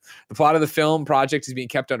direct. The plot of the film project is being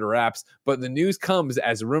kept under wraps, but the news comes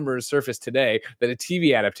as rumors surfaced today that a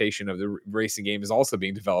TV adaptation of the racing game is also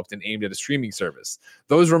being developed and aimed at a streaming service.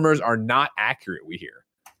 Those rumors are not accurate, we hear.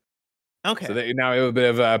 Okay. So now a bit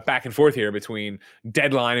of a back and forth here between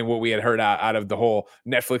Deadline and what we had heard out of the whole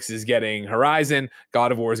Netflix is getting Horizon,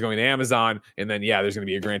 God of War is going to Amazon, and then, yeah, there's going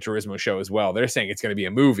to be a Gran Turismo show as well. They're saying it's going to be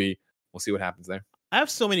a movie. We'll see what happens there. I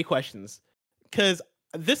have so many questions because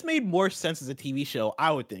this made more sense as a TV show,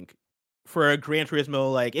 I would think, for a Gran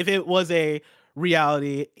Turismo. Like, if it was a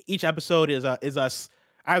reality, each episode is us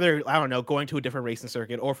either, I don't know, going to a different racing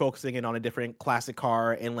circuit or focusing in on a different classic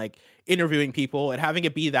car and like interviewing people and having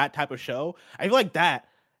it be that type of show. I feel like that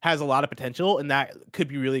has a lot of potential and that could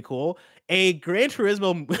be really cool. A Gran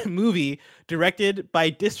Turismo movie directed by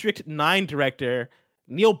District 9 director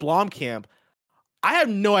Neil Blomkamp. I have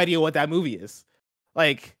no idea what that movie is.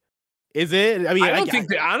 Like, Is it? I mean, I don't think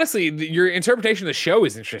that, honestly, your interpretation of the show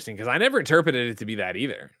is interesting because I never interpreted it to be that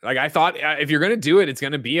either. Like, I thought if you're going to do it, it's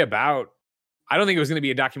going to be about, I don't think it was going to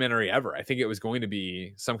be a documentary ever. I think it was going to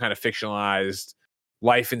be some kind of fictionalized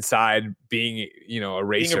life inside being, a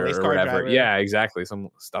racer or whatever. Driver. Yeah, exactly. Some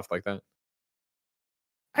stuff like that.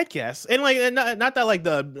 I guess. And like, not that like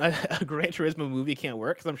the Gran Turismo movie can't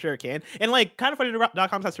work, because I'm sure it can. And like,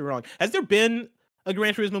 KindaFunny.com has to be wrong. Has there been a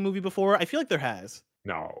Gran Turismo movie before? I feel like there has.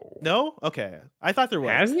 No? Okay. I thought there was.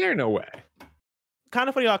 Has there? No way.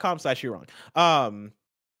 KindaFunny.com/you're wrong.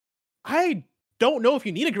 I don't know if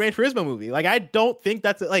you need a Gran Turismo movie. Like, I don't think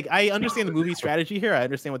that's like, I understand the movie strategy here. I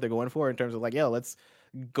understand what they're going for in terms of like, let's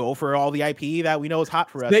go for all the IP that we know is hot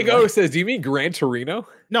for us. Snake says, do you mean Gran Torino?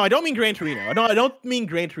 No, I don't mean Gran Torino. I don't mean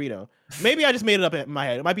Gran Torino. Maybe I just made it up in my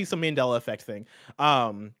head. It might be some Mandela effect thing.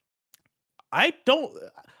 I don't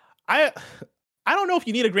know if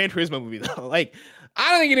you need a Gran Turismo movie though. Like, I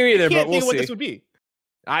don't think you do either, but we'll see what this would be.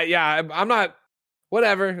 I'm not.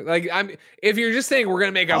 Whatever. Like, if you're just saying we're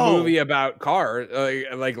gonna make a movie about car,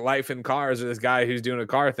 like life in cars, or this guy who's doing a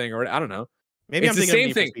car thing, or I don't know. Maybe it's the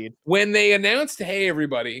same thing. When they announced, hey,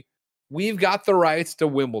 everybody, we've got the rights to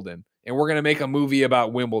Wimbledon, and we're gonna make a movie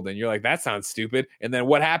about Wimbledon. You're like, that sounds stupid. And then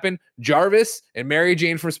what happened? Jarvis and Mary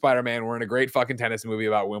Jane from Spider-Man were in a great fucking tennis movie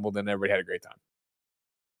about Wimbledon. And everybody had a great time.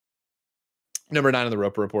 Number 9 on the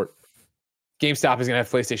Roper Report. GameStop is going to have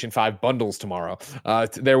PlayStation 5 bundles tomorrow.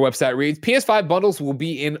 Their website reads, PS5 bundles will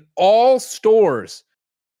be in all stores.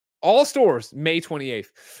 All stores, May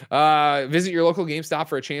 28th. Visit your local GameStop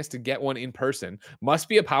for a chance to get one in person. Must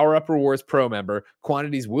be a Power Up Rewards Pro member.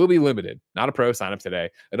 Quantities will be limited. Not a pro, sign up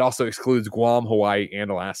today. It also excludes Guam, Hawaii,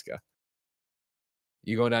 and Alaska.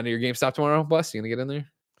 You going down to your GameStop tomorrow, Bus? You going to get in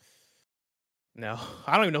there? No.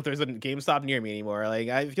 I don't even know if there's a GameStop near me anymore. Like,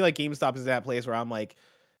 I feel like GameStop is that place where I'm like,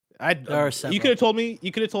 you could have told me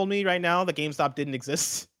right now that GameStop didn't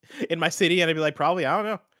exist in my city, and I'd be like, probably, I don't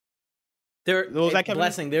know.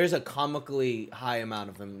 There's a comically high amount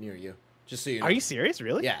of them near you. Just so you know. Are you serious?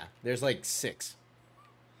 Really? Yeah. There's like 6.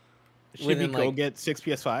 Should we go get 6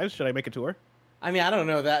 PS5s? Should I make a tour? I mean, I don't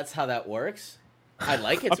know if that's how that works. I'd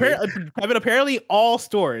like it. Apparently all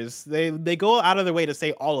stores, they go out of their way to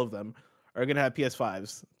say all of them are gonna have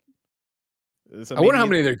PS5s. So I wonder how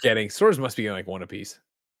many they're getting. Stores must be getting like one apiece.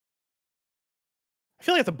 I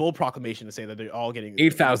feel like it's a bold proclamation to say that they're all getting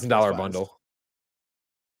 $8,000 bundle.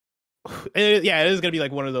 It is gonna be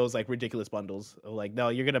like one of those like ridiculous bundles. Like, no,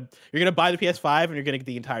 you're gonna buy the PS5 and you're gonna get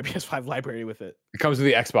the entire PS5 library with it. It comes with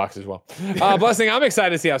the Xbox as well. Blessing, I'm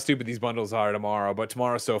excited to see how stupid these bundles are tomorrow, but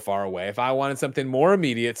tomorrow's so far away. If I wanted something more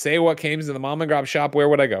immediate, say what came to the mom and grab shop, where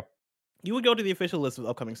would I go? You would go to the official list of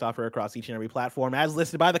upcoming software across each and every platform, as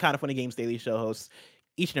listed by the Kinda Funny Games Daily Show hosts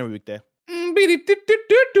each and every weekday.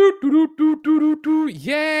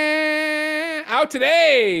 Yeah, out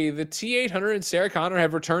today. The T-800 and Sarah Connor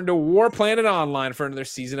have returned to War Planet Online for another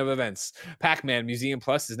season of events. Pac-Man Museum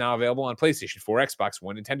Plus is now available on PlayStation 4, Xbox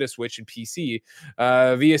One, Nintendo Switch, and PC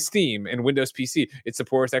via Steam and Windows PC. It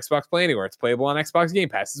supports Xbox Play Anywhere. It's playable on Xbox Game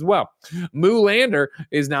Pass as well. Moolander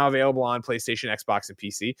is now available on PlayStation, Xbox, and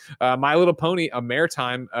PC. My Little Pony, a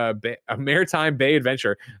maritime bay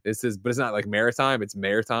adventure. But it's not like maritime. It's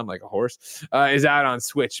maritime, like a horse. Is out on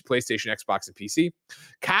Switch, PlayStation, Xbox, and PC.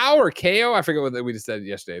 Cow or KO, I forget what we just said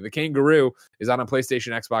yesterday. The Kangaroo is out on PlayStation,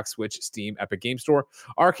 Xbox, Switch, Steam, Epic Game Store.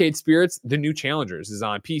 Arcade Spirits, The New Challengers, is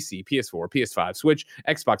on PC, PS4, PS5, Switch,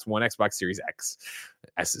 Xbox One, Xbox Series X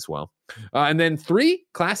as well. And then 3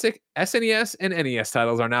 classic SNES and NES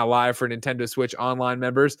titles are now live for Nintendo Switch Online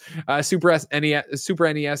members. Super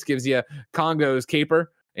NES gives you Congo's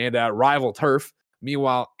Caper and Rival Turf.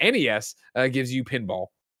 Meanwhile, NES gives you Pinball.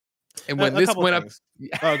 And when this went up,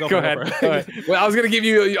 go ahead. Well, I was gonna give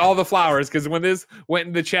you all the flowers because when this went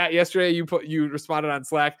in the chat yesterday, you responded on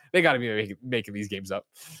Slack. They got to be making these games up.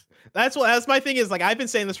 That's my thing is, like, I've been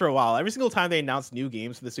saying this for a while. Every single time they announce new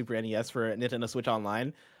games for the Super NES for Nintendo Switch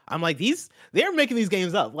Online, I'm like, they're making these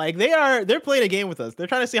games up. Like, they're playing a game with us. They're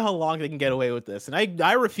trying to see how long they can get away with this. And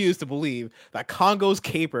I refuse to believe that Congo's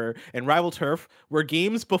Caper and Rival Turf were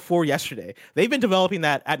games before yesterday. They've been developing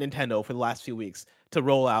that at Nintendo for the last few weeks to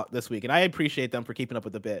roll out this week, and I appreciate them for keeping up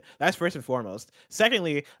with the bit. That's first and foremost.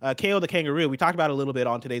 Secondly, KO the Kangaroo, we talked about it a little bit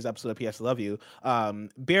on today's episode of PS Love You.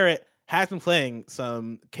 Barrett has been playing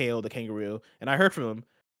some KO the Kangaroo, and I heard from him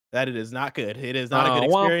that it is not good. It is not a good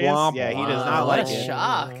experience. He does not like it.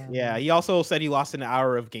 Shock. Yeah, he also said he lost an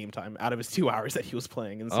hour of game time out of his 2 hours that he was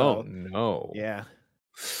playing, and so no. Yeah.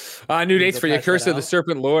 New dates for you. Curse of the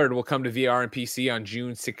Serpent Lord will come to VR and PC on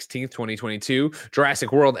June 16th, 2022.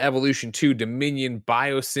 Jurassic World Evolution 2 Dominion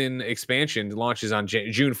Biosyn expansion launches on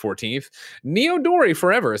June 14th. Neo Dory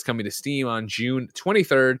Forever is coming to Steam on June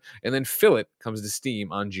 23rd. And then Fill It comes to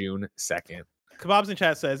Steam on June 2nd. Kebabs in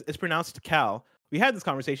chat says it's pronounced Cal. We had this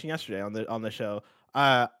conversation yesterday on the show.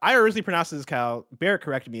 I originally pronounced it as Cal. Barrett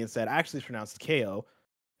corrected me and said actually it's pronounced KO.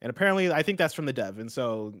 And apparently I think that's from the dev. And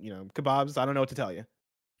so, Kebabs, I don't know what to tell you.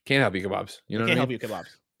 Can't help you, Kebabs. You know, can't help you, Kebabs.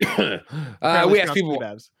 We asked people.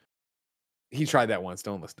 He tried that once.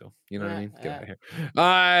 Don't listen to him. You know what I mean? Get out of here.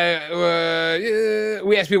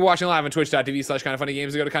 We asked people watching live on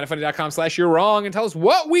twitch.tv/kindoffunnygames to go to kindoffunny.com/you're wrong and tell us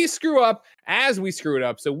what we screw up as we screw it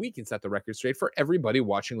up so we can set the record straight for everybody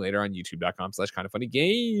watching later on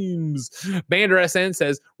youtube.com/kindoffunnygames. Bander SN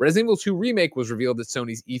says Resident Evil 2 Remake was revealed at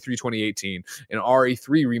Sony's E3 2018 and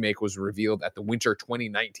RE3 Remake was revealed at the Winter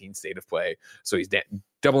 2019 State of Play. So he's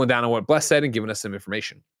doubling down on what Bless said and giving us some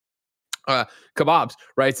information. Kebabs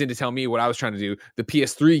writes in to tell me what I was trying to do. The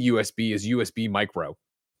PS3 USB is USB micro.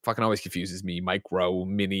 Fucking always confuses me. Micro,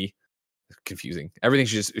 mini, confusing. Everything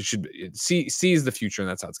sees the future, and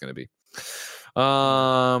that's how it's going to be.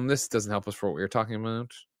 This doesn't help us for what we were talking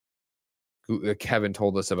about. Kevin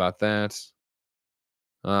told us about that.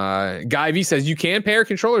 Guy V says you can pair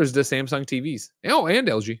controllers to Samsung TVs. Oh, and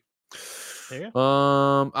LG. There you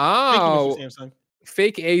go. Thank you, Mr. Samsung.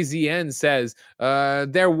 Fake AZN says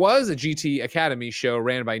there was a GT Academy show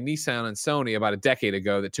ran by Nissan and Sony about a decade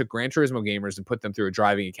ago that took Gran Turismo gamers and put them through a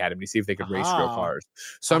driving academy to see if they could race real cars.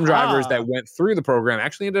 Some drivers that went through the program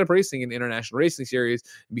actually ended up racing in international racing series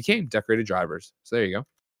and became decorated drivers. So there you go.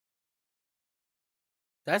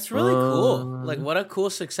 That's really cool. Like, what a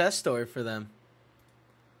cool success story for them.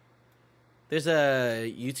 There's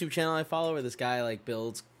a YouTube channel I follow where this guy like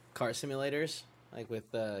builds car simulators, like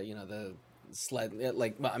with the sled,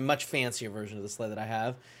 like a much fancier version of the sled that I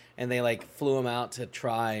have, and they like flew him out to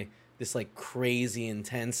try this like crazy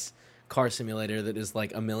intense car simulator that is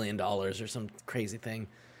like $1 million or some crazy thing,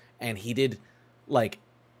 and he did like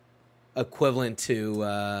equivalent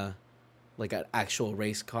to like an actual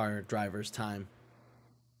race car driver's time.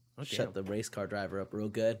 Shut the race car driver up real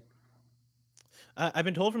good. I've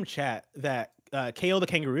been told from chat that KO the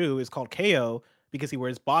kangaroo is called KO because he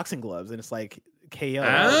wears boxing gloves, and it's like KO.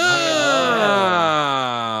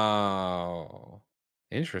 Oh,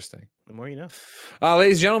 interesting. The more you know.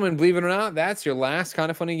 Ladies and gentlemen, believe it or not, that's your last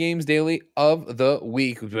Kind of Funny Games Daily of the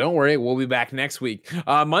week. Don't worry, we'll be back next week.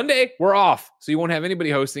 Monday, we're off, so you won't have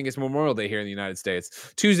anybody hosting. It's Memorial Day here in the United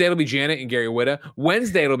States. Tuesday, it'll be Janet and Gary Whitta.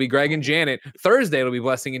 Wednesday, it'll be Greg and Janet. Thursday, it'll be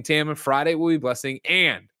Blessing and Tim. Friday, will be Blessing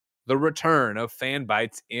and the return of Fan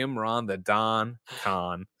Bites Imran the Don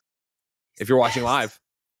Khan. If you're watching live,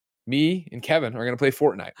 me and Kevin are going to play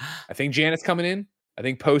Fortnite. I think Janet's coming in. I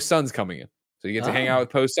think Post Sun's coming in. So you get to hang out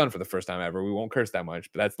with Post Sun for the first time ever. We won't curse that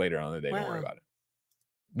much, but that's later on in the day. Don't worry about it.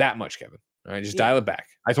 That much, Kevin. All right, just dial it back.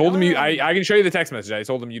 I told him I can show you the text message. I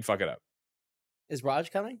told him you'd fuck it up. Is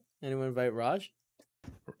Raj coming? Anyone invite Raj?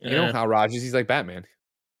 You know how Raj is. He's like Batman.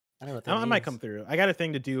 I don't know what that I might come through. I got a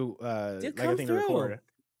thing to do, like a thing to record.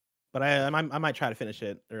 But I might try to finish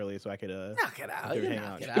it early so I could knock it out.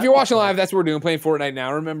 If you're watching live, that's what we're doing, playing Fortnite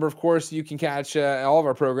now. Remember, of course, you can catch all of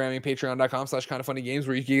our programming, patreon.com/kindoffunnygames,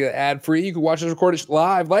 where you can get ad-free. You can watch us record it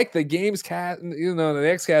live, like the Games Cast. You know, the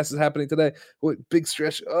X-Cast is happening today. What big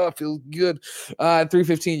stretch. Oh, feels good. At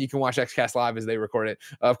 3:15, you can watch X-Cast live as they record it.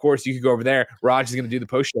 Of course, you can go over there. Raj is going to do the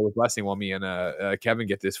post show with Blessing while me and Kevin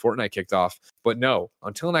get this Fortnite kicked off. But no,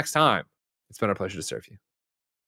 until next time, it's been our pleasure to serve you.